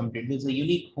diagram is complete. There's a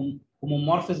unique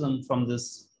homomorphism from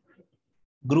this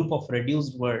group of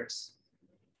reduced words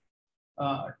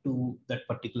to that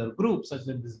particular group, such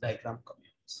that this diagram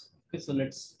commutes. Okay, so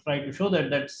let's try to show that.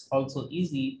 That's also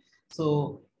easy.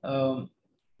 So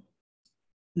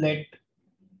let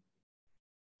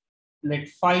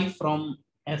phi from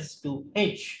S to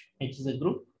H is a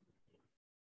group,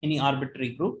 any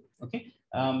arbitrary group. Okay,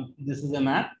 this is a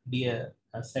map, be a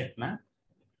set map.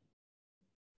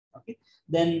 Okay,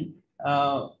 then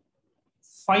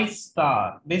phi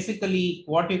star, basically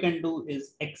what you can do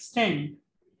is extend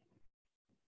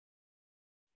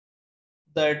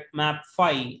that map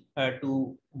phi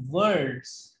to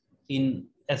words in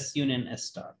S union S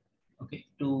star. Okay,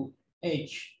 to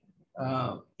H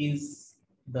is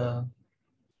the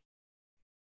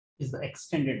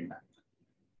extended map.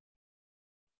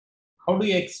 How do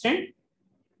you extend?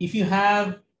 If you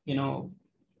have,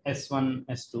 S1,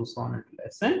 S2, so on until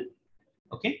Sn,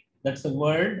 okay, that's a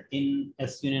word in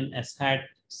S union S hat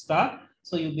star.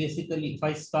 So you basically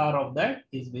phi star of that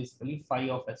is basically phi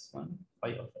of S1, phi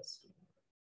of S2.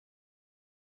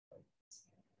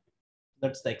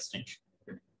 That's the extension.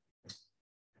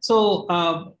 So,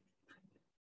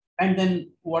 and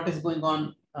then what is going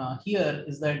on here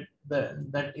is that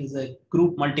that is a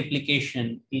group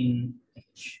multiplication in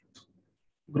H.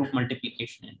 Group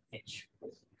multiplication in H.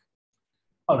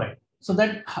 All right. So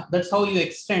that's how you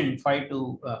extend phi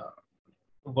to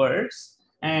words.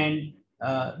 And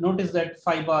notice that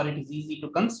phi bar, it is easy to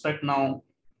construct now.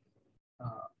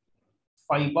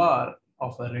 Phi bar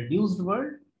of a reduced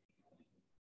word.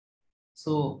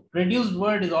 So reduced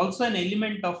word is also an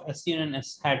element of S union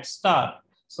S hat star.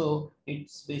 So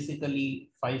it's basically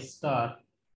phi star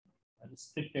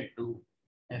restricted to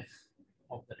F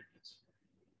of the reduced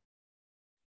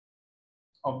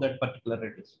of that particular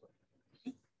reduced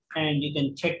word. And you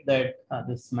can check that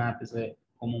this map is a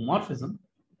homomorphism.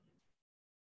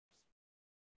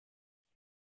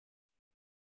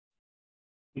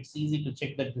 It's easy to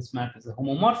check that this map is a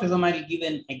homomorphism. I'll give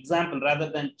an example rather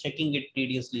than checking it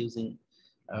tediously using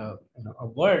a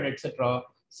word, etc.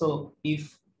 So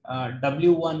if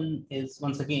W1 is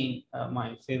once again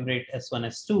my favorite S1,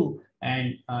 S2,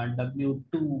 and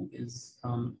W2 is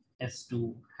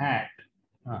S2 hat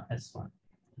S1.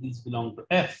 These belong to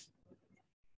F.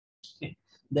 Okay.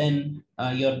 Then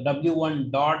your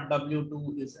W1 dot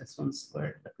W2 is S1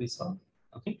 squared that we saw.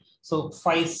 Okay. So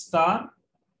phi star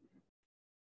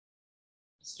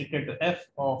restricted to F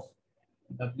of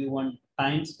W1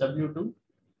 times W2,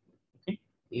 okay,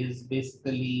 is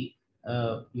basically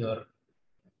your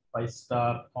phi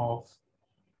star of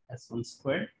S1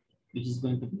 squared, which is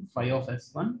going to be phi of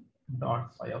S1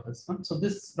 dot phi of S1. So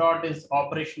this dot is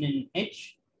operation in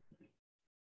H,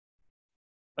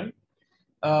 right?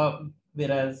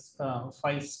 Whereas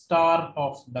phi star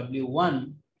of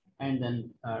W1 and then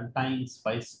times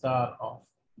phi star of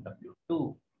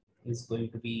W2 is going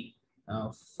to be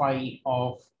phi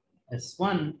of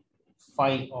S1,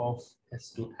 phi of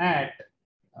S2 hat,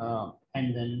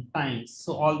 and then times.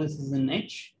 So all this is in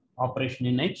H, operation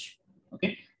in H,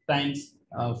 okay, times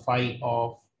phi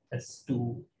of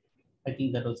S2. I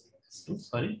think that was S2,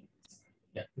 sorry.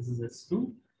 Yeah, this is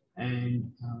S2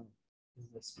 and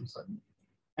this is S2, sorry.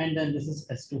 And then this is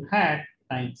S2 hat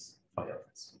times phi of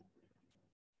S2.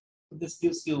 So this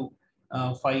gives you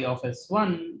phi of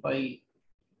S1 by,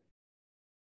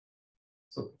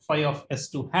 so phi of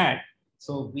S2 hat.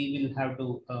 So we will have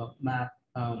to map,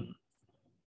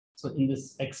 so in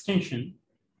this extension,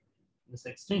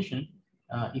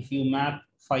 if you map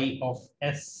phi of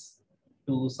S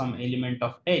to some element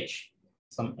of H,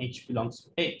 some H belongs to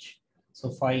H. So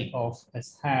phi of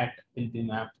S hat will be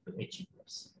mapped to H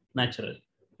inverse naturally,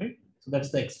 right? So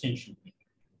that's the extension.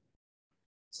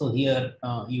 So here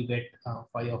you get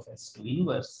phi of S2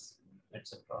 inverse,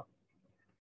 etc.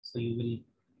 So you will,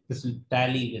 this will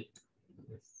tally with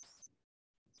this.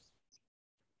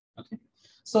 Okay.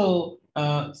 So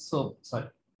sorry. Sorry.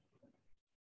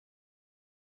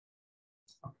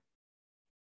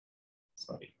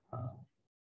 Sorry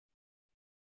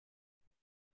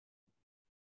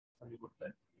about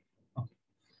that. Okay.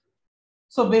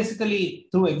 So basically,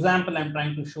 through example, I'm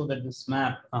trying to show that this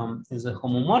map is a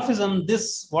homomorphism.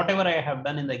 This, whatever I have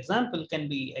done in the example, can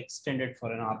be extended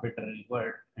for an arbitrary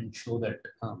word and show that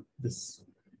this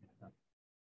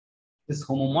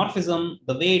homomorphism,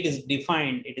 the way it is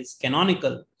defined, it is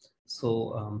canonical.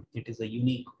 So it is a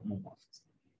unique homomorphism.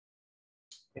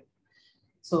 Okay.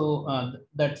 So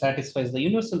that satisfies the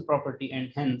universal property,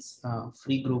 and hence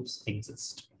free groups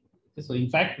exist. Okay. So in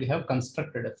fact, we have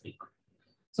constructed a free group.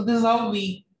 So this is how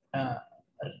we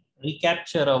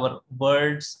recapture our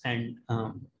words and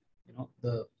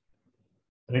the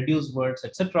reduced words,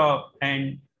 etc.,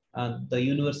 and the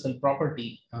universal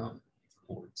property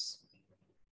holds.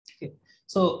 Okay.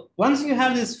 So once you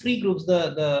have these free groups,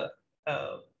 the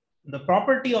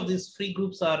property of these free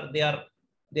groups are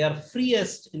they are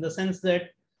freest in the sense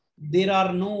that there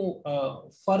are no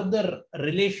further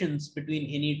relations between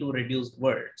any two reduced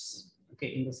words. Okay,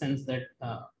 in the sense that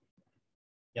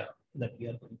that we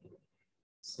are going to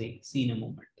see in a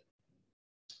moment.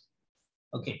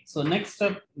 Okay, so next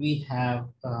up we have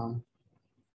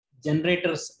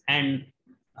generators and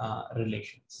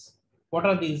relations. What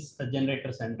are these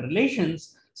generators and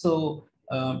relations? So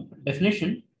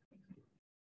definition,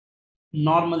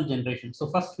 normal generation. So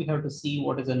first we have to see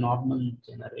what is a normal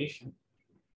generation.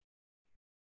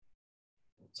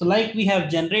 So like we have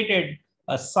generated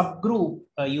a subgroup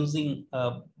using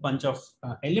a bunch of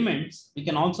elements, we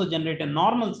can also generate a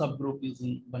normal subgroup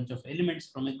using a bunch of elements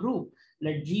from a group.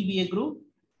 Let G be a group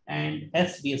and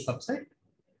S be a subset.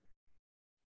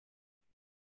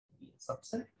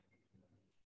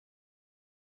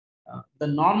 The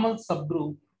normal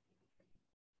subgroup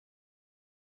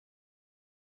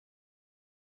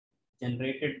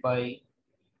generated by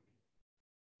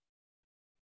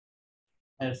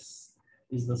S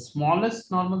is the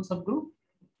smallest normal subgroup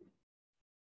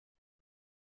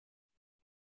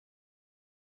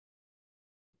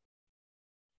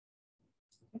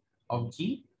of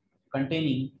G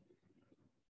containing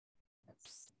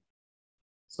S.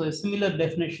 So a similar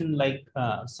definition like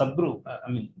subgroup,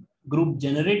 group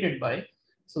generated by.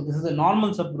 So this is a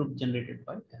normal subgroup generated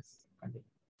by S.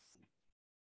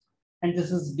 And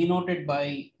this is denoted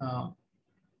by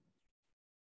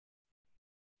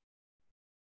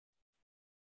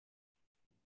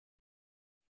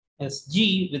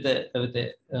SG with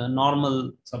a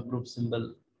normal subgroup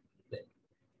symbol there.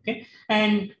 Okay,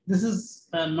 and this is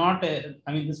not a.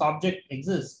 I mean, this object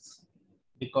exists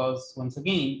because once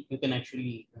again you can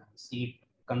actually see it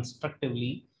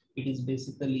constructively. It is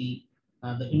basically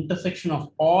the intersection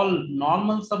of all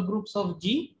normal subgroups of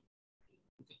G,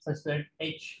 such that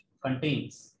H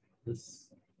contains this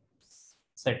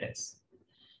set S.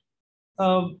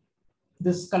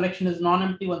 This collection is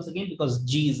non-empty once again because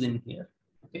G is in here.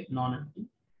 Okay, non-empty.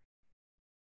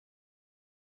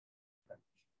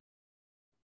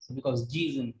 So because G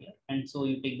is in here, and so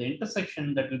you take the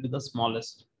intersection, that will be the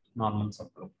smallest normal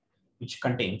subgroup, which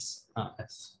contains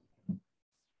S.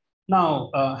 Now,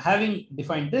 having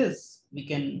defined this, we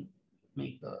can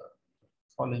make the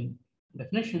following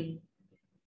definition.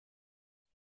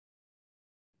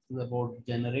 This is about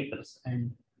generators,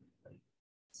 and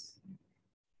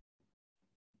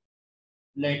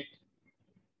let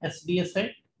S be a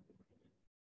set,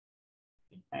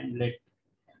 and let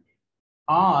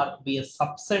R be a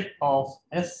subset of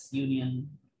S union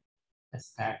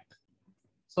S hat.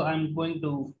 So I'm going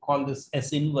to call this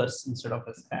S inverse instead of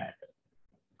S hat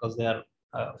because they are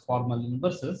formal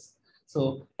inverses.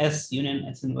 So S union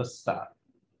S inverse star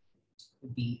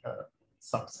would be a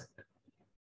subset.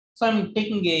 So I'm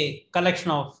taking a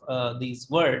collection of these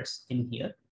words in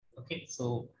here. Okay,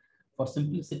 so for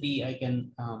simplicity, I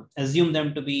can assume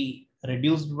them to be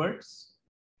reduced words.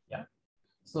 Yeah.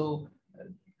 So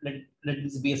let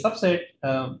this be a subset.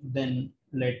 Then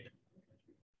let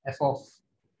f of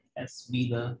S be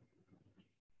the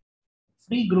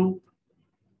free group.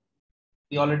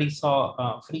 We already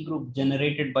saw free group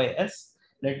generated by S.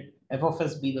 Let f of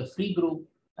S be the free group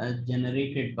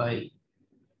generated by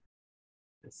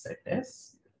the set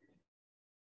S.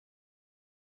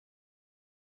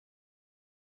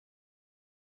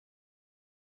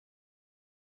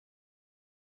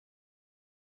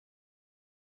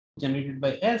 Generated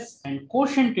by S and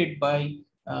quotiented by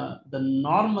the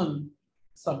normal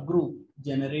subgroup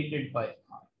generated by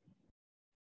R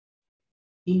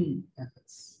in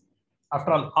Fs.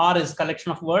 After all, R is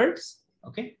collection of words,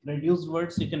 okay, reduced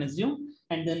words you can assume,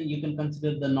 and then you can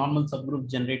consider the normal subgroup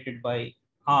generated by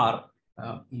R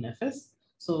in Fs.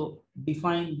 So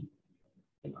define,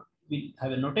 we'll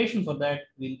have a notation for that.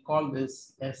 We'll call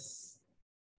this S.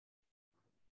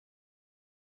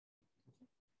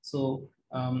 So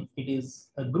it is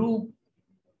a group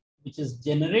which is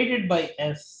generated by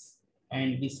S,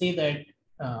 and we say that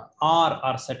R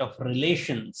are set of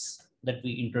relations that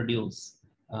we introduce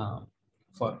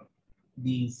for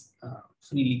these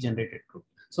freely generated group.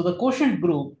 So the quotient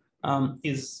group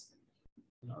is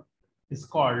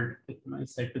called,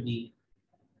 is said to be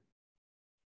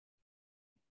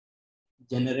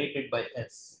generated by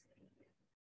S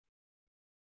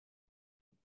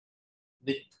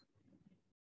with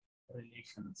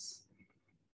relations.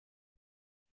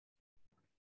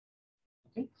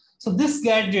 Okay, so this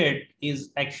gadget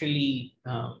is actually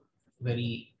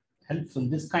very helpful.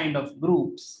 This kind of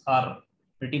groups are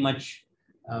pretty much,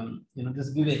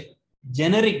 just give a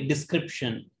generic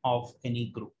description of any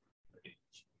group.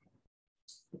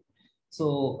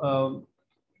 So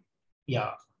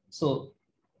yeah, so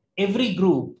every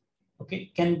group,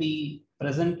 okay, can be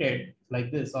presented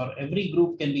like this, or every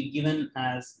group can be given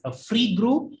as a free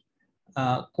group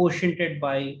quotiented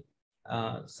by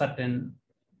certain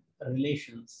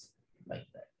relations like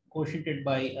that, quotiented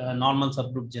by a normal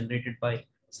subgroup generated by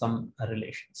some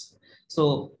relations.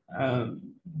 So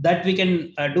that we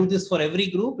can do this for every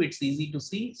group. It's easy to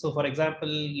see. So for example,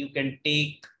 you can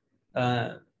take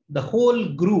the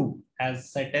whole group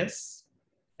as set S,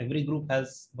 Every group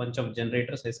has a bunch of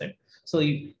generators, I said. So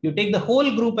you take the whole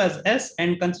group as S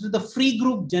and consider the free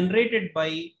group generated by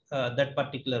that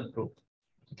particular group.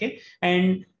 Okay,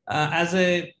 and as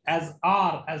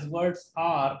words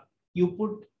are, you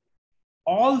put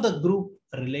all the group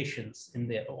relations in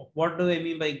there. What do I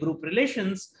mean by group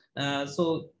relations? So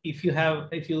if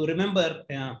you remember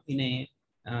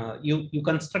you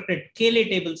constructed Cayley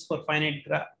tables for finite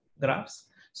graphs.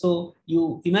 So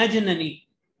you imagine an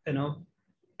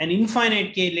infinite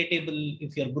Cayley table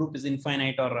if your group is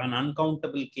infinite, or an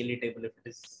uncountable Cayley table if it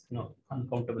is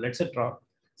uncountable, etc.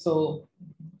 So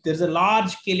there's a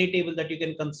large Cayley table that you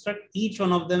can construct. Each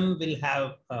one of them will have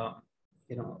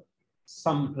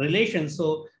some relation. So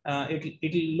it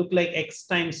will look like x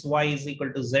times y is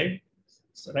equal to z,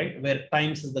 so, right, where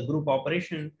times is the group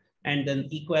operation and then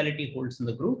equality holds in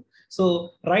the group.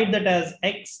 So write that as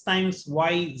x times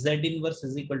y z inverse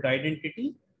is equal to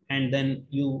identity, and then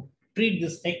you treat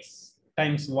this x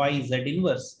times y z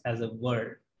inverse as a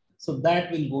word. So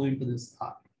that will go into this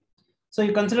R. So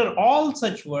you consider all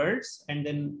such words and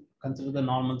then consider the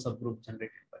normal subgroup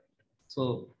generated by it.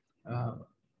 So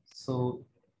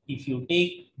if you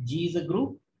take G as a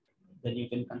group, then you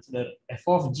can consider f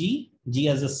of G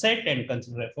as a set and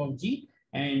consider f of G.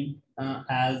 And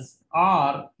as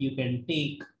R, you can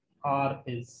take R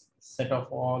is set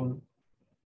of all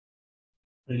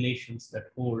relations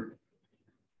that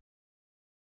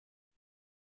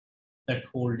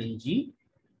hold in G.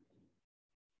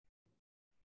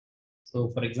 So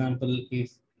for example,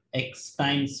 if x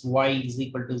times y is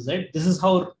equal to z, this is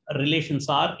how relations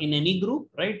are in any group,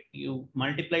 right? You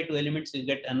multiply two elements, you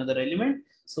get another element.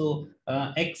 So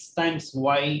x times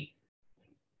y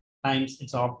times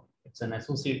it's an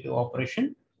associative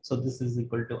operation. So this is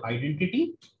equal to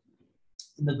identity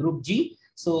in the group G.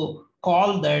 So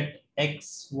call that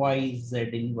x, y, z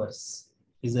inverse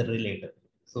is a relator.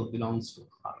 So belongs to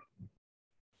R.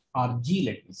 RG,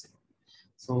 let me say.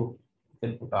 So you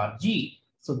can put RG.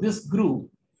 So this group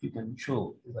you can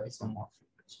show is isomorphic.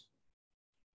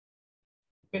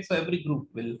 Okay, so every group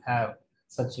will have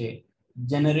such a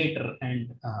generator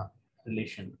and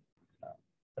relations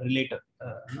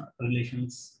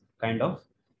kind of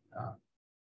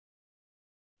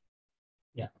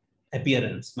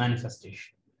appearance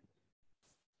manifestation.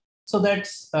 So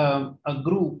that's a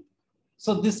group.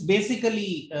 So this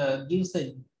basically gives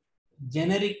a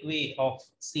generic way of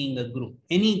seeing a group.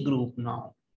 Any group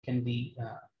now can be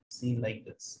seen like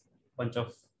this: bunch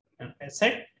of a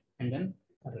set and then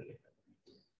a relator.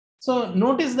 So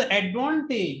notice the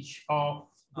advantage of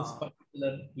this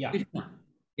particular. Yeah.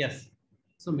 Yes.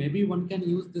 So maybe one can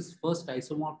use this first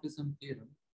isomorphism theorem.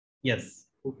 Yes.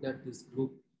 Prove that this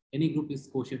group, any group is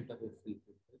quotient of a free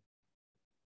group.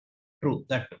 True.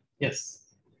 That.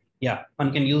 Yes. Yeah.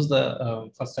 One can use the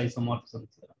first isomorphism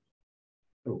theorem.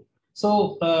 True.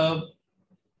 So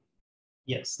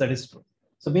yes, that is true.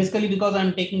 So basically, because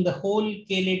I'm taking the whole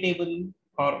Cayley table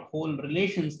or whole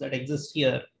relations that exist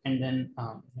here, and then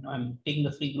I'm taking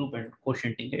the free group and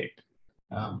quotienting it,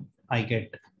 I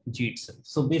get G itself.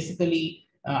 So basically,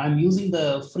 I'm using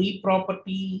the free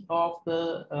property of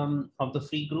the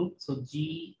free group. So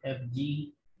G, F,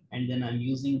 G, and then I'm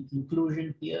using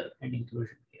inclusion here and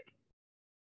inclusion here.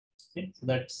 Okay, so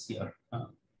that's your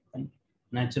and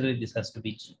naturally this has to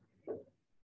be G.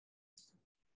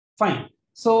 Fine.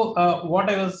 So what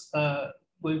I was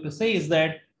going to say is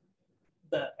that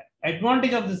the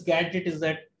advantage of this gadget is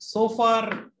that so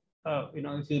far,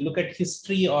 if you look at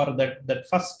history or that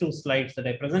first two slides that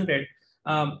I presented,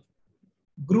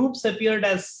 groups appeared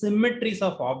as symmetries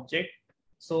of object.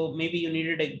 So maybe you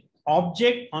needed an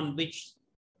object on which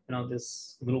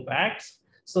this group acts.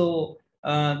 So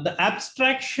the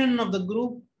abstraction of the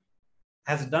group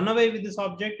has done away with this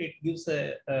object. It gives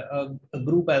a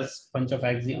group as a bunch of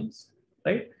axioms,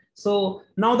 right? So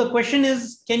now the question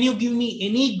is, can you give me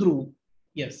any group?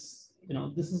 Yes,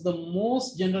 this is the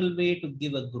most general way to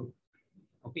give a group.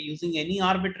 Okay, using any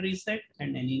arbitrary set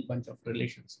and any bunch of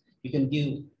relations, you can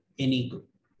give any group.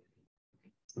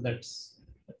 So that's.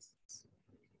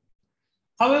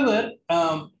 However,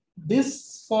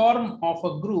 this form of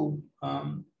a group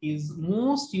is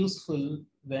most useful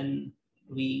when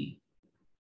we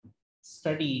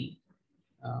study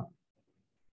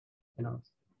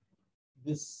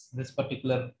this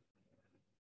particular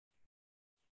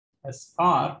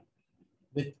SR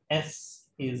with S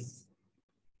is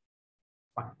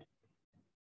finite.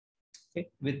 Okay,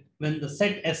 when the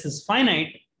set S is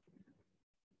finite,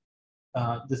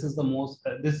 this is the most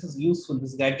this is useful.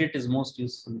 This gadget is most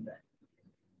useful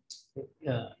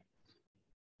then.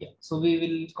 Yeah, so we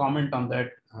will comment on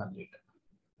that later.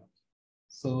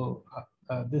 So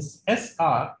this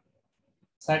SR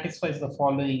satisfies the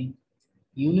following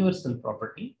universal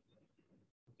property.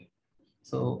 Okay.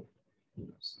 So,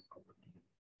 universal property.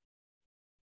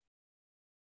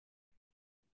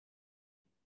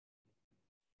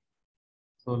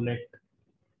 So let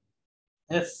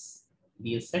S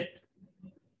be a set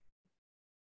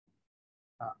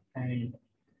and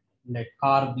let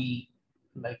R be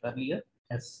like earlier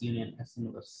S union S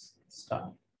inverse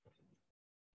star.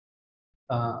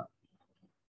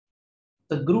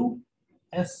 The group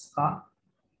SR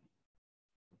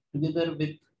together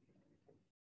with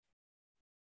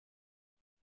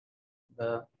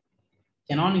the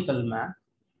canonical map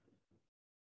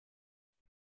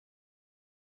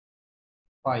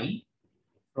phi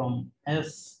from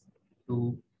S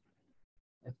to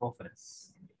f of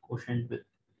S, quotient with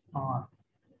R,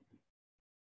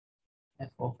 f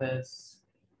of S,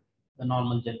 the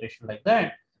normal generation like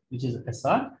that, which is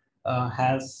SR,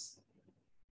 has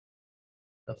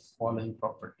the following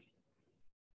property.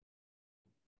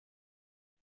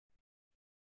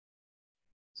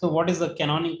 So what is the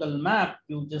canonical map?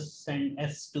 You just send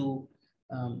S to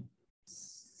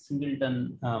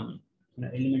singleton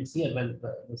elements here, well,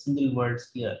 the single words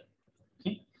here.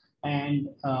 Okay, and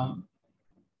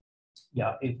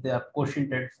yeah, if they are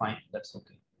quotiented, fine, that's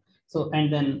okay. So,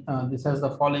 and then this has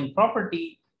the following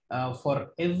property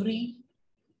for every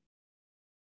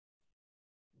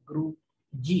group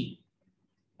G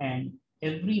and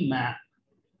every map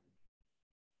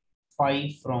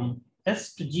phi from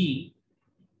S to G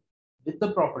with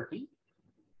the property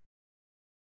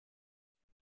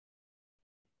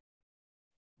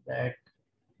that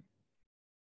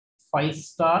phi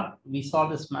star, we saw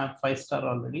this map phi star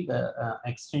already, the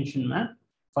extension map,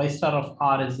 phi star of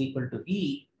R is equal to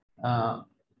E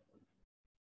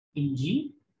in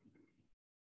G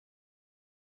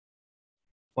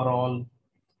for all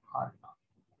R.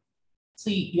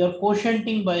 See, you're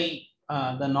quotienting by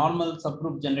the normal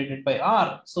subgroup generated by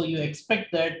R. So you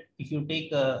expect that if you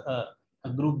take a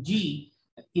group G,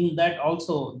 in that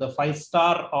also the phi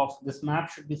star of this map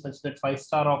should be such that phi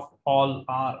star of all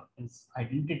R is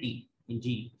identity in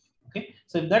G. Okay,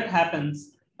 so if that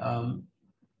happens,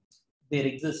 there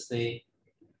exists a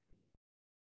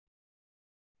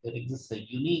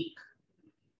unique,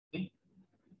 okay,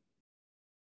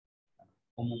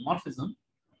 homomorphism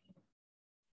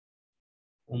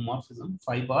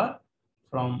phi bar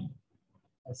from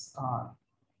SR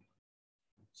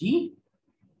G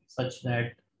such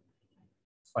that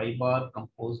phi bar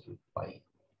composed with phi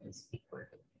is equal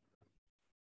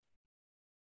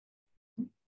to.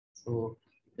 So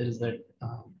there is that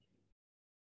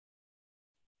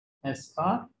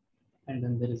SR, and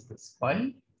then there is this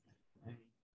phi, and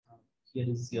here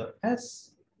is your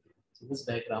S. So this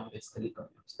diagram basically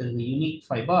converts. There is a unique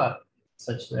phi bar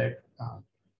such that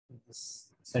this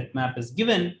set map is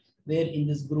given, where in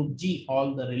this group G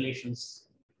all the relations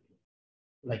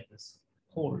like this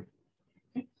hold.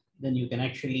 Okay? Then you can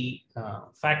actually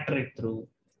factor it through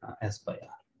S by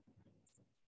R.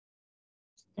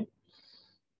 Okay?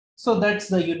 So that's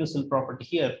the universal property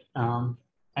here,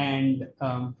 and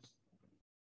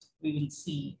we will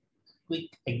see a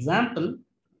quick example.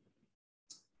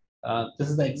 This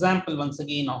is the example once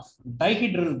again of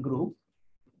dihedral group.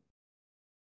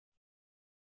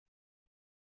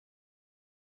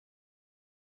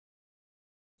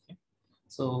 Okay.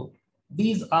 So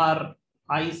these are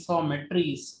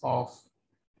isometries of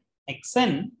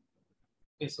Xn.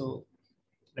 Okay, so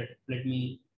let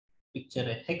me picture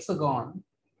a hexagon,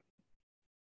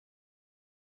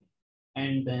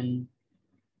 and then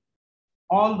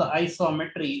all the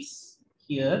isometries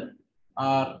here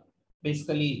are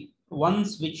basically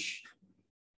ones which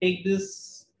take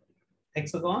this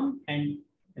hexagon and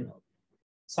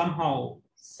somehow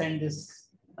send this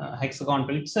hexagon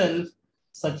to itself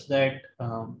such that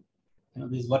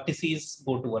these vertices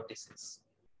go to vertices.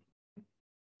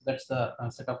 That's the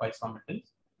set of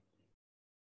isometries.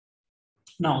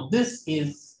 Now this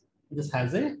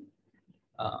has a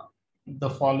the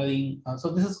following. So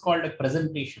this is called a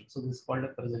presentation. So this is called a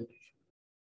presentation.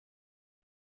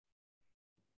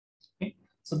 Okay.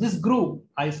 So this group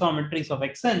isometries of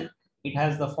Xn, it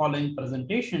has the following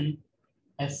presentation: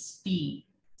 St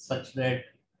such that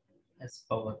S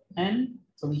power n.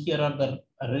 So here are the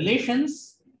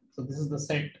relations. So this is the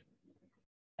set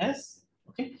S.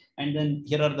 Okay, and then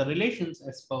here are the relations: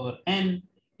 S power n,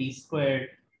 t squared,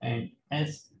 and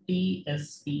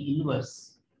st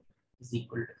inverse is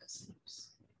equal to S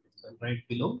inverse. So right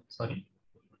below, sorry.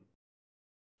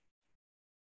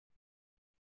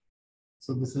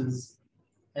 So this is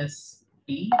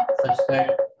St such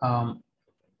that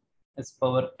S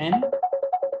power n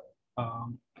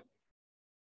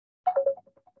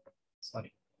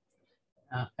sorry,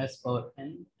 S power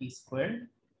n t squared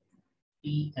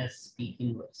ESP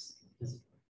inverse.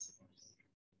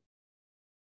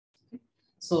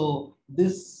 So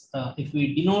this, if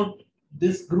we denote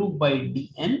this group by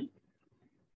dn,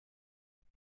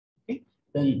 okay,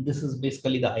 then this is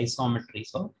basically the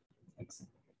isometries of X.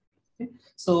 Okay.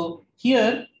 So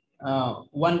here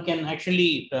one can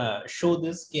actually show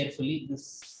this carefully.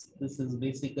 This is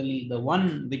basically the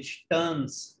one which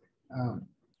turns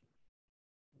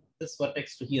this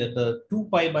vertex to here, the 2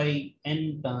 pi by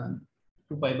n turn,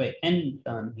 2 pi by n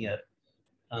turn here,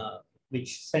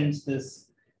 which sends this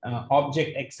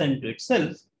object xn to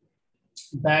itself.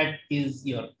 That is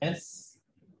your S,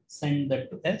 send that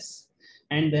to S,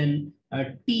 and then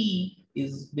T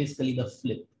is basically the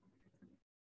flip.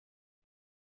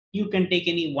 You can take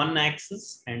any one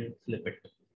axis and flip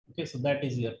it. Okay, so that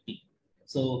is your T.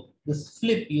 So this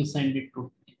flip, you send it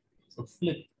to T. So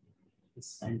flip is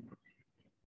sent to T.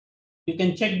 You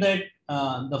can check that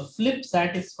the flip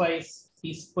satisfies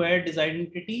T squared is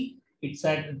identity. It's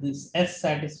at this S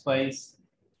satisfies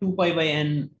 2 pi by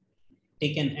n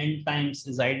taken n times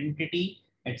is identity,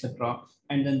 etc.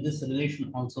 And then this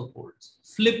relation also holds.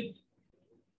 Flip,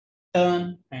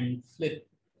 turn, and flip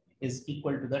is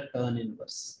equal to the turn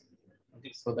inverse.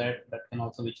 Okay, so that can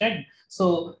also be checked.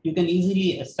 So you can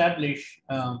easily establish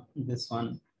this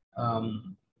one.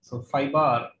 So phi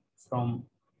bar from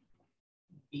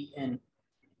Bn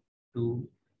to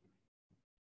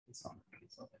this one.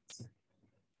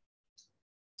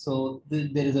 So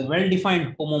there is a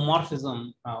well-defined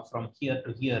homomorphism from here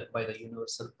to here by the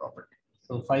universal property.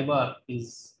 So phi bar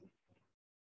is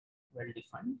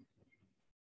well-defined.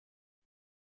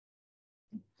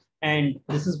 And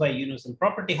this is by universal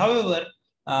property. However,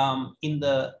 in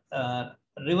the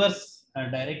reverse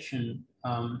direction,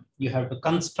 you have to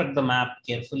construct the map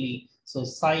carefully. So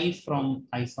psi from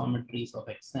isometries of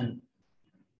xn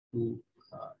to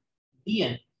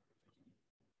dn,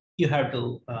 you have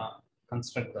to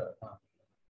construct the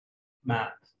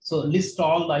map. So list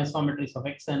all the isometries of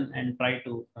xn and try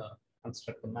to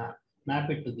construct the map. Map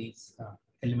it to these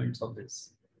elements of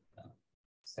this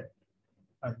set,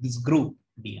 this group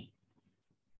dn.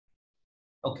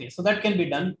 Okay, so that can be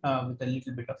done with a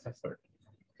little bit of effort.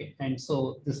 Okay, and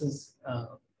so this is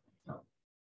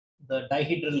the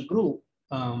dihedral group,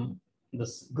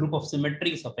 this group of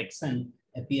symmetries of xn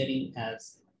appearing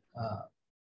as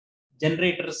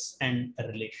generators and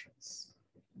relations.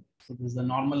 So this is the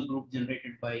normal group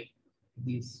generated by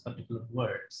these particular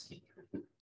words.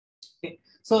 Okay,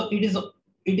 so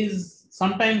it is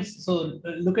sometimes, so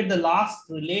look at the last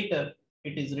relator.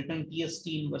 It is written TST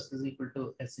inverse is equal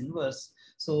to S inverse.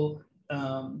 So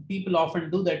people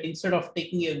often do that. Instead of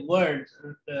taking a word,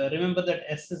 remember that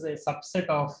S is a subset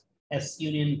of S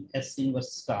union S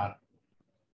inverse star.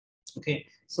 Okay,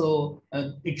 so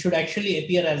it should actually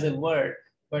appear as a word,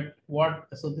 but what,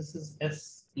 so this is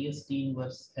S TST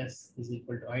inverse S is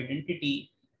equal to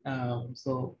identity.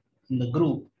 So in the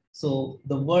group, so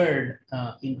the word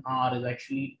in R is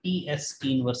actually TST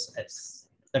inverse S.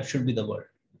 That should be the word.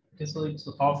 Okay, so it's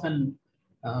often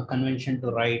convention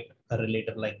to write a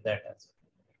relator like that as well.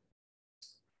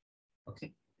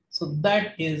 Okay, so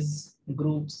that is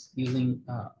groups using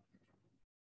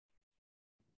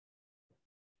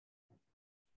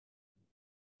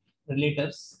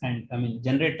relators and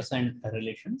generators and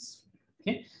relations.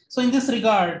 Okay, so in this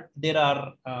regard, there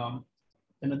are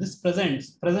this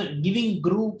presents giving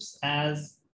groups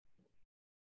as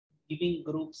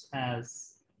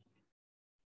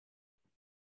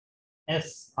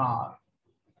SR,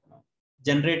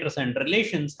 generators and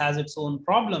relations, has its own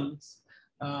problems.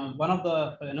 One of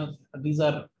the these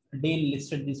are Dane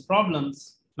listed these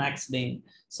problems, Max Dane.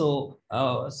 So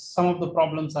some of the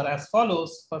problems are as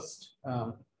follows. First,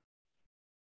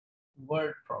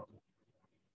 word problem.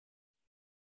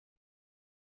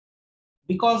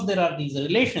 Because there are these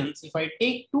relations, if I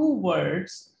take two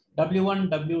words, W1,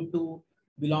 W2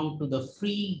 belong to the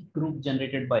free group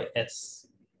generated by S.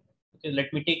 Okay,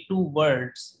 let me take two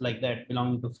words like that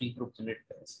belonging to free group generated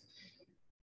by S.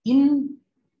 In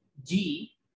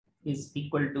G is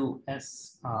equal to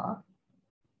SR,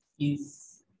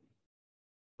 is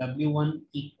W1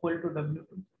 equal to W2?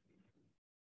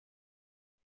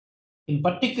 In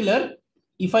particular,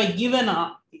 if I give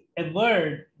a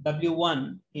word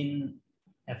W1 in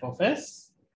F of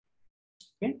S,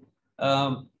 okay,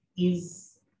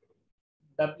 is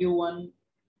W1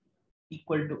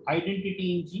 equal to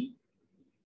identity in G?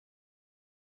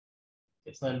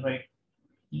 Okay, so I'll write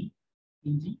E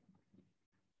in G.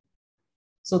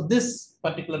 So this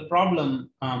particular problem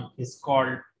is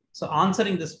called So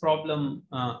answering this problem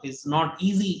is not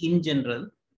easy in general,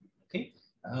 okay?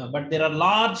 But there are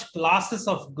large classes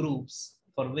of groups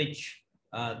for which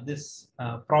this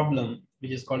problem,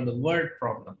 which is called the word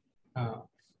problem,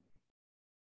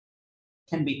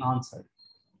 can be answered.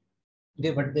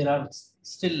 Okay, but there are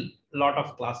still a lot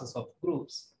of classes of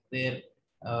groups where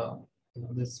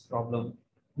this problem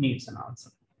needs an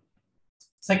answer.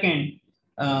 Second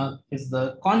is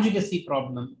the conjugacy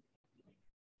problem,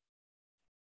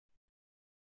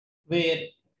 where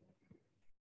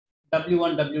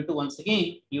W1, W2, once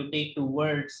again, you take two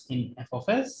words in f of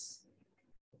s.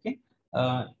 Okay,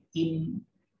 in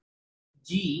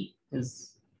G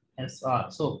is SR.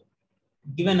 So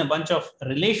given a bunch of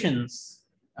relations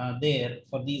there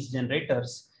for these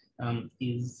generators,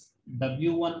 is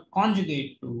W1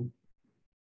 conjugate to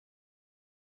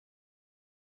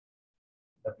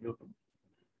W2.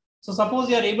 So suppose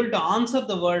you are able to answer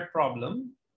the word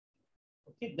problem,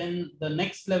 okay, then the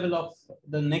next level of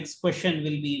the next question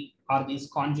will be, are these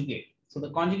conjugate? So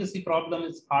the conjugacy problem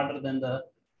is harder than the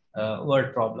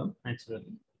word problem,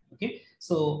 naturally. Okay,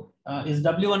 so is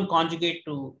W1 conjugate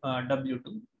to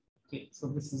W2? Okay, so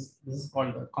this is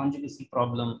called the conjugacy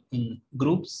problem in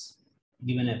groups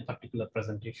given a particular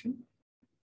presentation.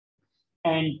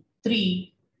 And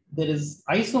 3, there is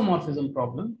isomorphism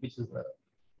problem, which is the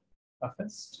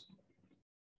toughest.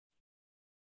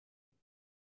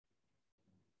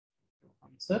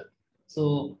 Answer.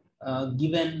 So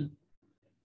given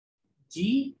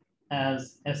G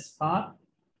as SR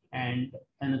and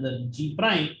another G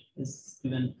prime is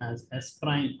given as S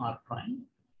prime R prime.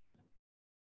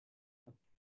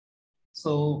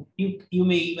 So you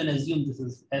may even assume this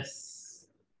is S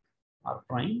R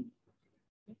prime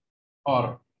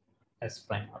or S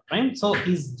prime R prime. So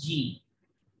is G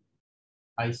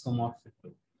isomorphic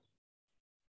to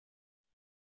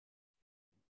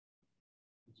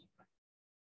G prime?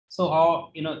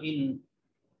 So in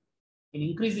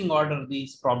increasing order,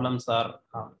 these problems are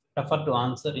tougher to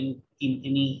answer in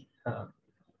any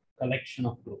collection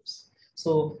of groups.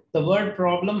 So the word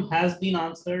problem has been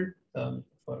answered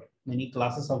for many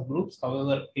classes of groups.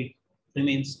 However, it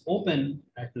remains open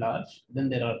at large. Then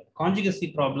there are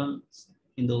conjugacy problems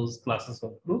in those classes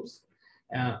of groups,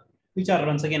 which are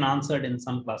once again answered in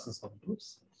some classes of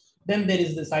groups. Then there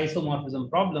is this isomorphism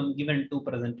problem. Given two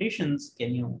presentations,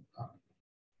 can you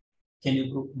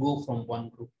go from one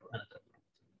group to another?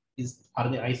 Are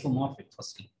they isomorphic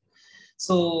firstly?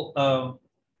 So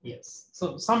yes,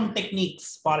 so some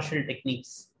techniques, partial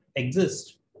techniques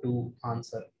exist to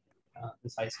answer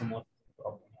this isomorphism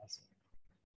problem as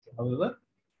well. However,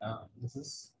 this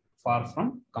is far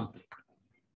from complete.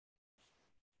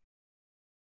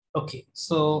 Okay,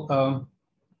 so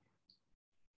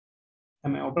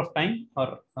am I out of time,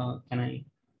 or can I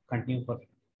continue for?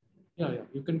 Yeah,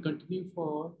 you can continue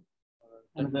for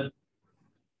another.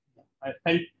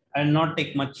 I'll not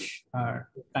take much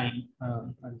time.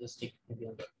 I'll just take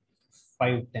maybe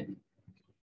 5-10,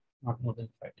 not more than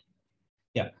 5.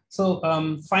 Yeah. So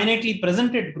finitely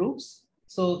presented groups.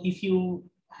 So if you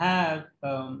have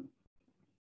a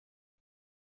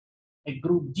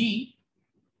group G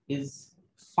is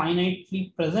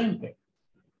finitely presented,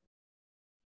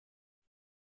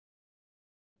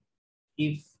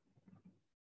 if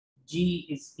G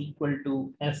is equal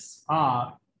to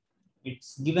SR,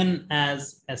 it's given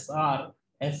as SR.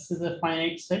 S is a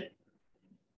finite set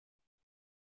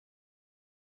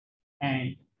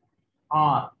and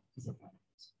R is a finite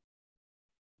set.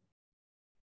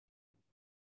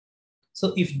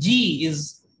 So if G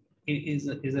is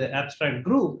an abstract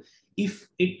group, if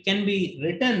it can be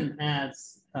written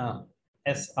as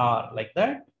SR like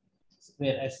that,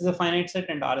 where S is a finite set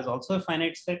and R is also a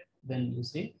finite set, then you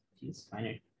say G is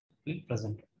finitely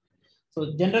presented.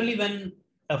 So generally, when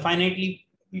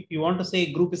you want to say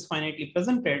a group is finitely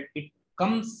presented, it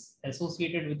comes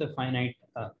associated with a finite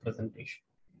presentation.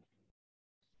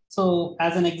 So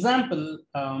as an example,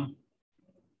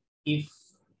 if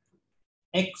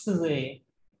X is a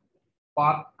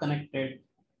path connected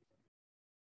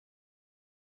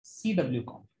CW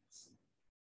complex.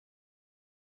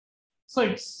 So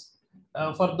it's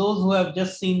for those who have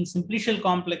just seen simplicial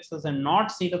complexes and not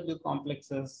CW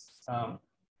complexes,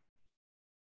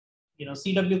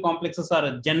 CW complexes are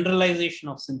a generalization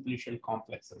of simplicial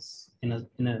complexes in a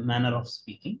manner of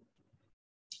speaking.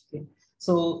 Okay.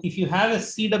 So if you have a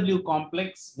CW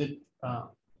complex with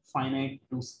finite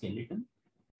 2 skeleton,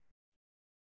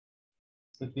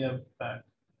 so if you have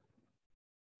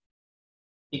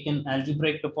taken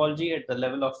algebraic topology at the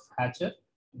level of Hatcher,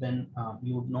 then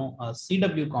you would know a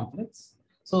CW complex.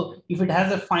 So if it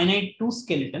has a finite 2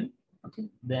 skeleton, okay,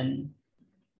 then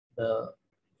the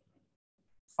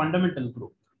fundamental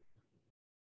group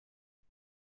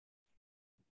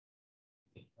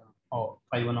of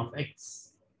phi1 of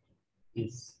x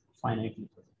is finitely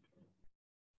present.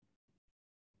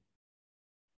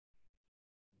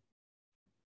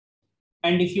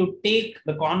 And if you take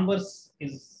the converse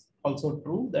is also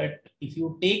true, that if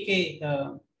you take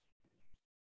a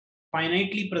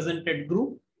finitely presented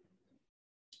group,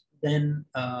 then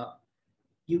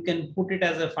you can put it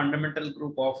as a fundamental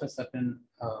group of a certain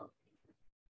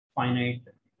finite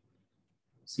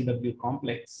CW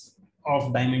complex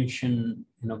of dimension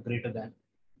greater than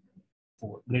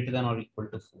 4, greater than or equal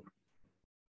to 4.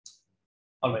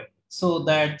 All right, so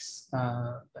that's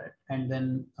that, and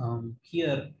then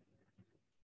here.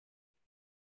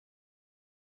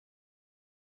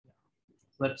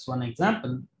 That's one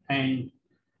example, and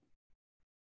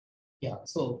yeah,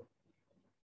 so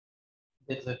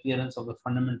there's appearance of the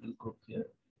fundamental group here,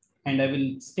 and I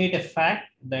will state a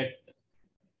fact that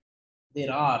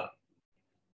there are.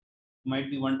 You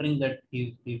might be wondering that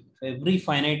if every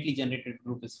finitely generated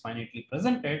group is finitely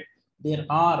presented, there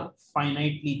are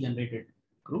finitely generated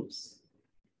groups.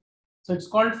 So it's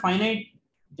called finite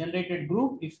generated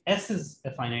group if S is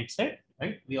a finite set,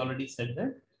 right? We already said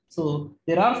that. So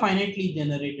there are finitely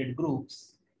generated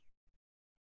groups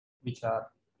which are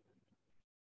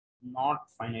not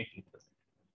finitely present.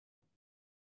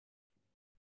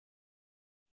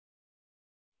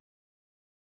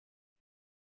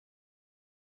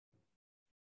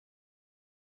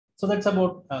 So that's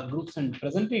about groups and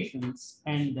presentations.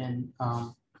 And then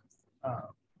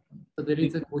So there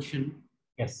is a question.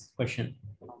 yes, question.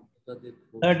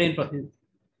 Third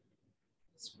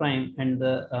Is prime, and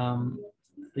the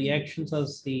reactions are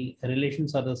the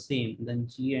relations are the same. Then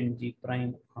G and G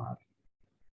prime are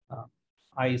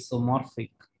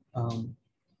isomorphic.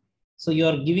 So you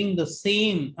are giving the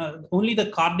same, only the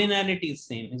cardinality is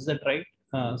same. Is that right?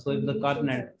 So if the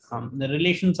cardinal, the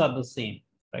relations are the same,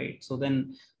 right? So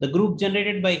then the group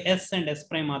generated by S and S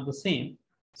prime are the same.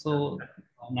 So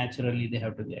naturally they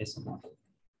have to be isomorphic.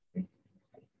 Okay?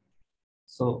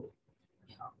 So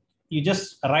you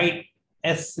just write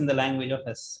S in the language of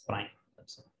S prime.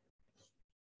 That's all.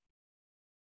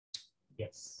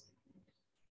 Yes.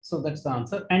 So that's the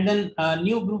answer. And then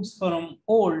new groups from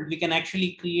old, we can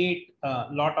actually create a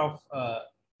lot of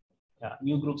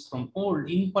new groups from old.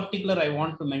 In particular, I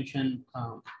want to mention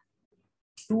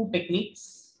two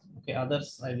techniques. Okay,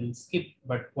 others I will skip,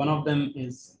 but one of them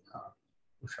is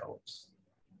push outs.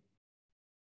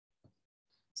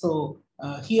 So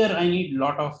here I need a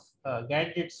lot of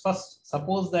gadgets. First,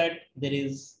 suppose that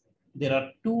there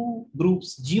are two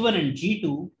groups G1 and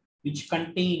G2 which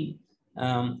contain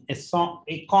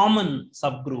a common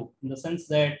subgroup, in the sense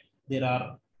that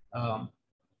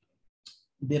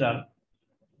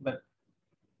but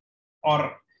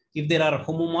or if there are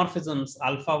homomorphisms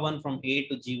alpha 1 from A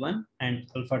to G1 and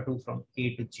alpha 2 from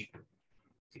A to G2.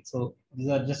 Okay, so these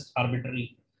are just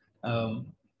arbitrary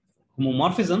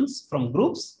homomorphisms from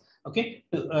groups, okay,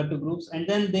 to groups, and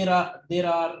then there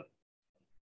are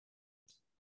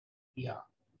yeah.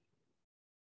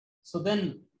 So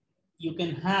then you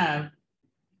can have,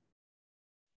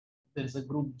 there is a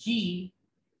group G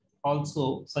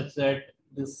also such that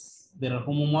there are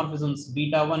homomorphisms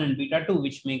beta 1 and beta 2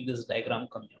 which make this diagram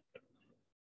commute.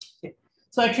 Okay.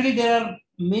 So actually there are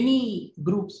many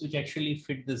groups which actually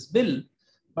fit this bill,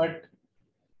 but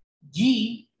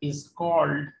G is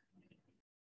called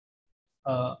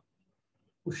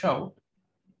push out.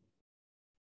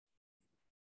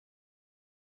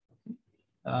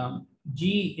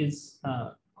 G is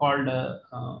called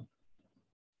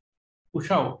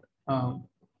push out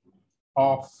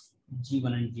of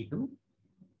G1 and G2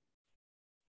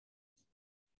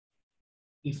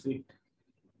 if it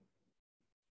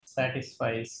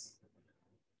satisfies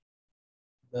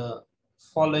the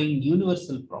following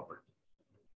universal property.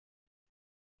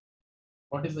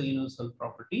 What is the universal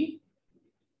property?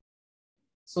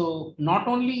 So not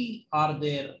only are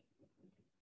there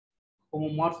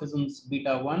homomorphisms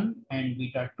beta 1 and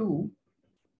beta 2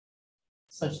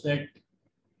 such that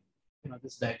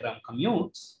this diagram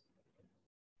commutes,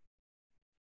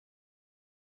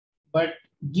 but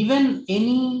given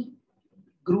any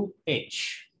group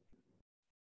H,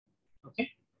 okay,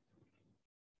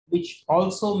 which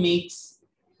also makes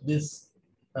this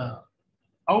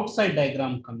outside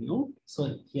diagram commute.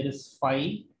 So here is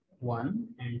phi 1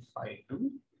 and phi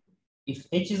 2. If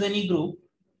H is any group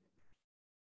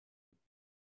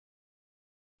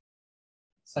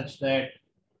such that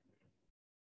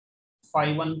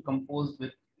phi 1 composed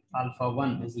with alpha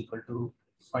 1 is equal to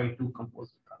phi 2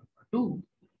 composed with alpha 2,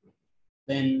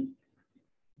 then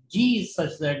G is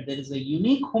such that there is a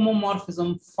unique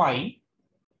homomorphism phi.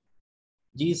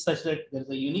 G is such that there is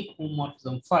a unique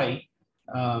homomorphism phi.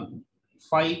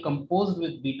 Phi composed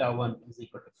with beta 1 is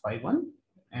equal to phi 1,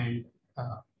 and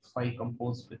phi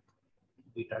composed with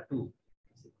beta 2.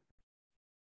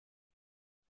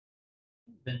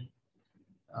 Then,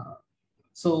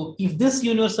 so if this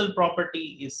universal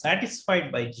property is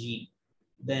satisfied by G,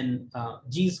 then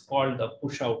G is called the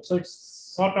push out. So it's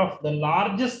sort of the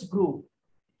largest group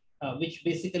which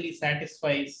basically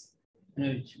satisfies,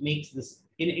 which makes this,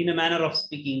 in a manner of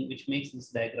speaking, which makes this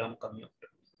diagram commute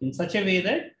in such a way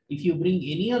that if you bring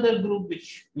any other group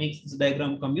which makes this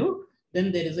diagram commute,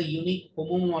 then there is a unique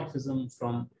homomorphism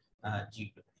from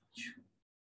G to H.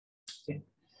 Okay.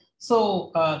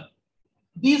 So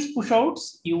these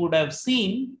pushouts you would have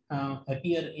seen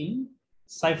appear in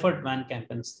Seifert-Van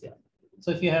Kampen's theorem. So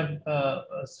if you have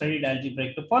studied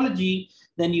algebraic topology,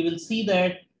 then you will see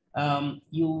that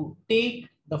you take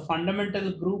the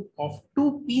fundamental group of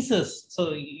two pieces.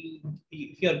 So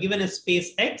if you are given a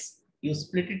space X, you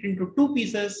split it into two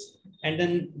pieces, and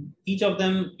then each of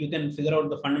them you can figure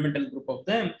out the fundamental group of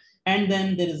them. And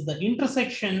then there is the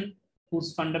intersection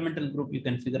whose fundamental group you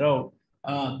can figure out.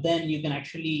 Then you can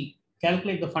actually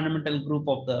calculate the fundamental group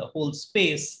of the whole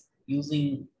space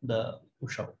using the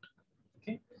push out.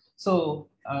 Okay, so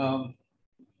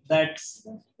that's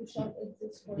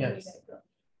yes.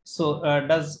 So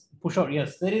does push out?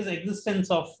 Yes, there is existence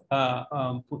of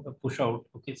push out.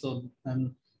 Okay, so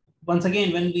once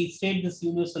again, when we state this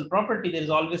universal property, there is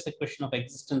always a question of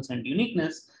existence and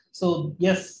uniqueness. So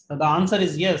yes, the answer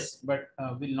is yes, but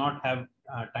we'll not have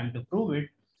time to prove it.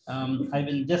 I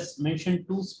will just mention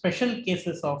two special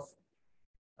cases of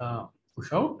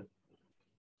push out.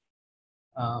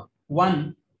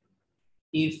 One,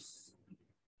 if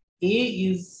A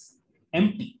is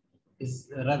empty, is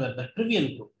rather the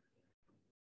trivial group,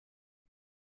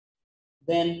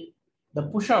 then the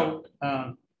push out,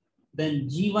 then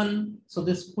G1, so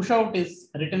this push out is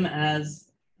written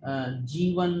as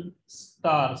G1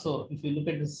 star. So if you look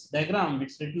at this diagram,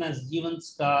 it's written as G1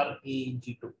 star A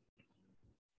G2. Okay.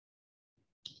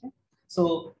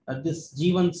 So this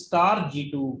G1 star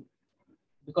G2,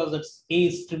 because it's A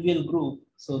is trivial group,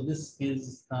 so this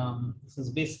is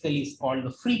basically called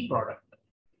the free product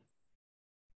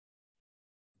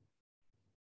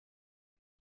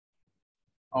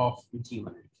of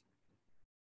G1.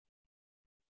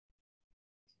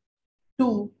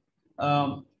 Two,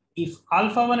 if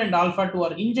alpha 1 and alpha 2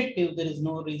 are injective, there is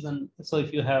no reason. So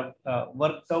if you have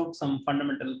worked out some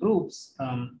fundamental groups,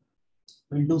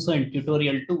 we'll do so in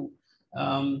tutorial 2.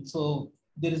 So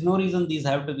there is no reason these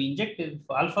have to be injective. If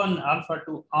alpha and alpha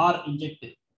 2 are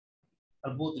injective,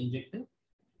 are both injective,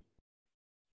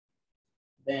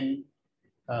 then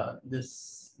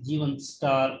this G1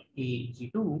 star A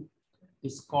G2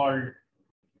 is called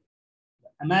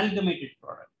amalgamated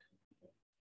product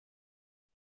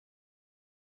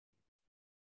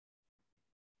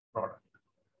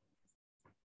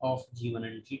of G1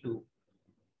 and G2.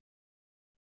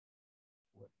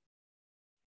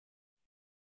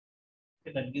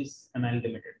 Okay, that gives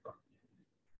amalgamated product.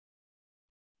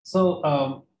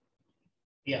 So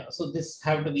yeah, so this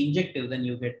have to be injective, then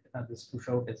you get this push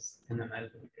out is an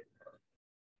amalgamated product,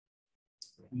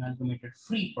 amalgamated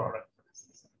free product.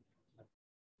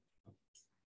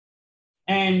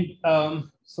 And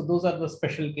so those are the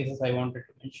special cases I wanted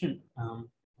to mention.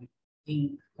 I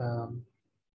think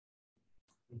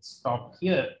let's stop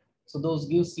here. So those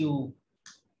gives you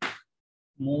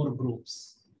more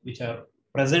groups which are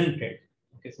presented.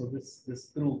 Okay, so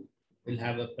this group will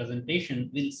have a presentation.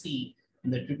 We'll see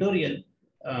in the tutorial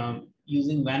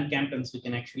using Van Kampen's, we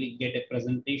can actually get a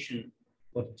presentation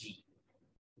for G.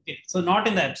 Okay, so not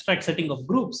in the abstract setting of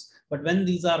groups, but when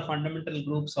these are fundamental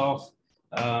groups of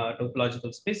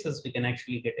topological spaces, we can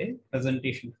actually get a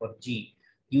presentation for G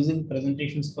using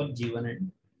presentations for G1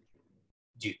 and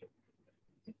G2.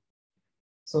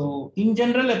 So in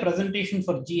general, a presentation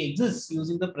for G exists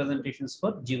using the presentations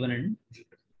for G1 and G2.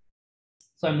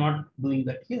 So I'm not doing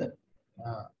that here.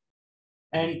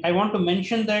 And I want to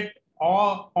mention that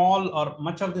all or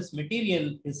much of this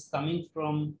material is coming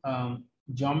from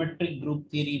geometric group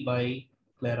theory by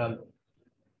Clara Lowe.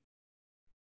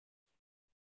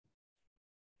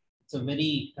 It's a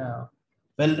very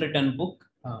well-written book.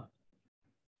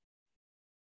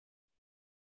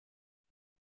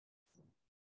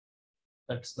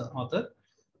 That's the author.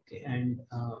 Okay, and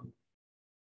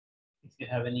if you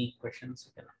have any questions,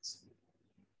 you can ask.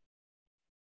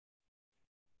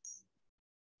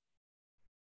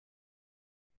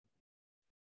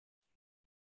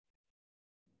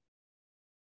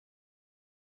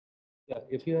 Yeah,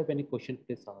 if you have any question,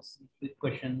 please ask. Quick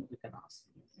question you can ask.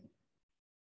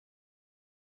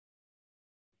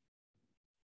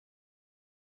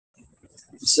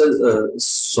 Sir,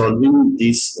 solving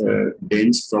this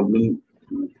dense problem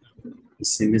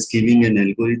same as giving an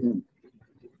algorithm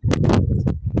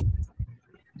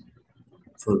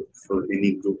for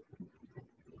any group.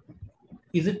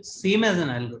 Is it same as an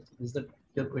algorithm? Is that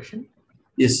your question?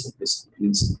 Yes, yes.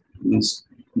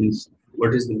 Means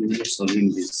what is the meaning of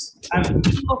solving this?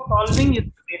 Meaning of solving is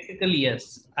basically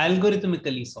yes,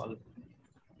 algorithmically solving.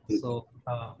 So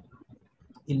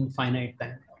in finite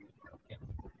time. Yeah.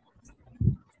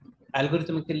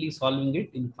 Algorithmically solving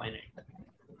it in finite time.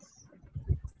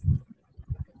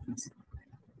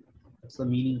 That's the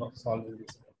meaning of solving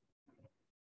this.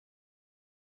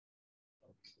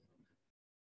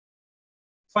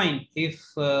 Fine.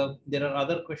 If there are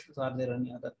other questions, are there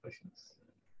any other questions?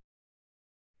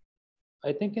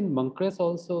 I think in Monkress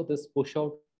also this push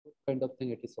out kind of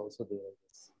thing, it is also there, I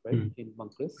guess, right? In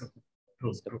Monkress,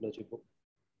 this topology book.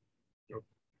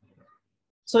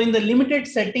 So in the limited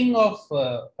setting of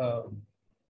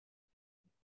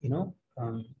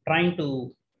trying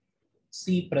to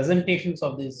see presentations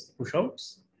of these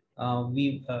pushouts,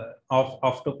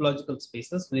 of topological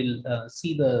spaces, we'll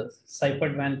see the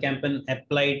Seifert Van Kampen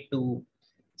applied to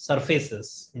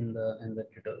surfaces in the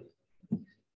tutorial.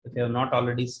 If you have not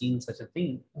already seen such a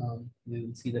thing, we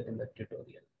will see that in the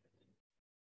tutorial.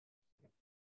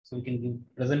 So we can give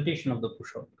presentation of the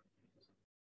pushout.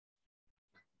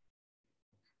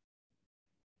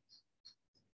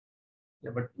 Yeah,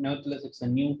 but nevertheless,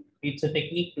 it's a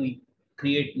technique to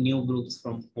create new groups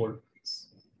from old ones.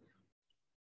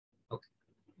 Okay.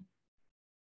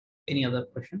 Any other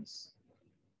questions?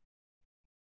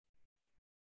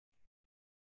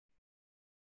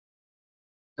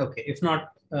 Okay, if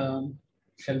not,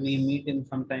 shall we meet in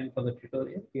some time for the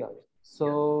tutorial? Yeah.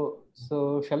 So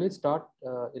shall we start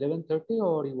 11:30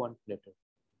 or you want later?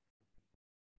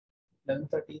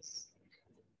 11:30 is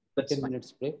 10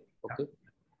 minutes break. Okay. Yeah.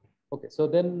 Okay. So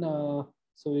then,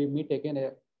 so we meet again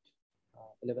at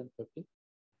 11:30.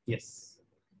 Yes.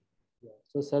 Yeah.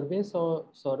 So surveys or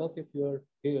sort of, if you are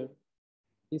here,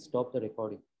 please stop the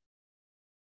recording.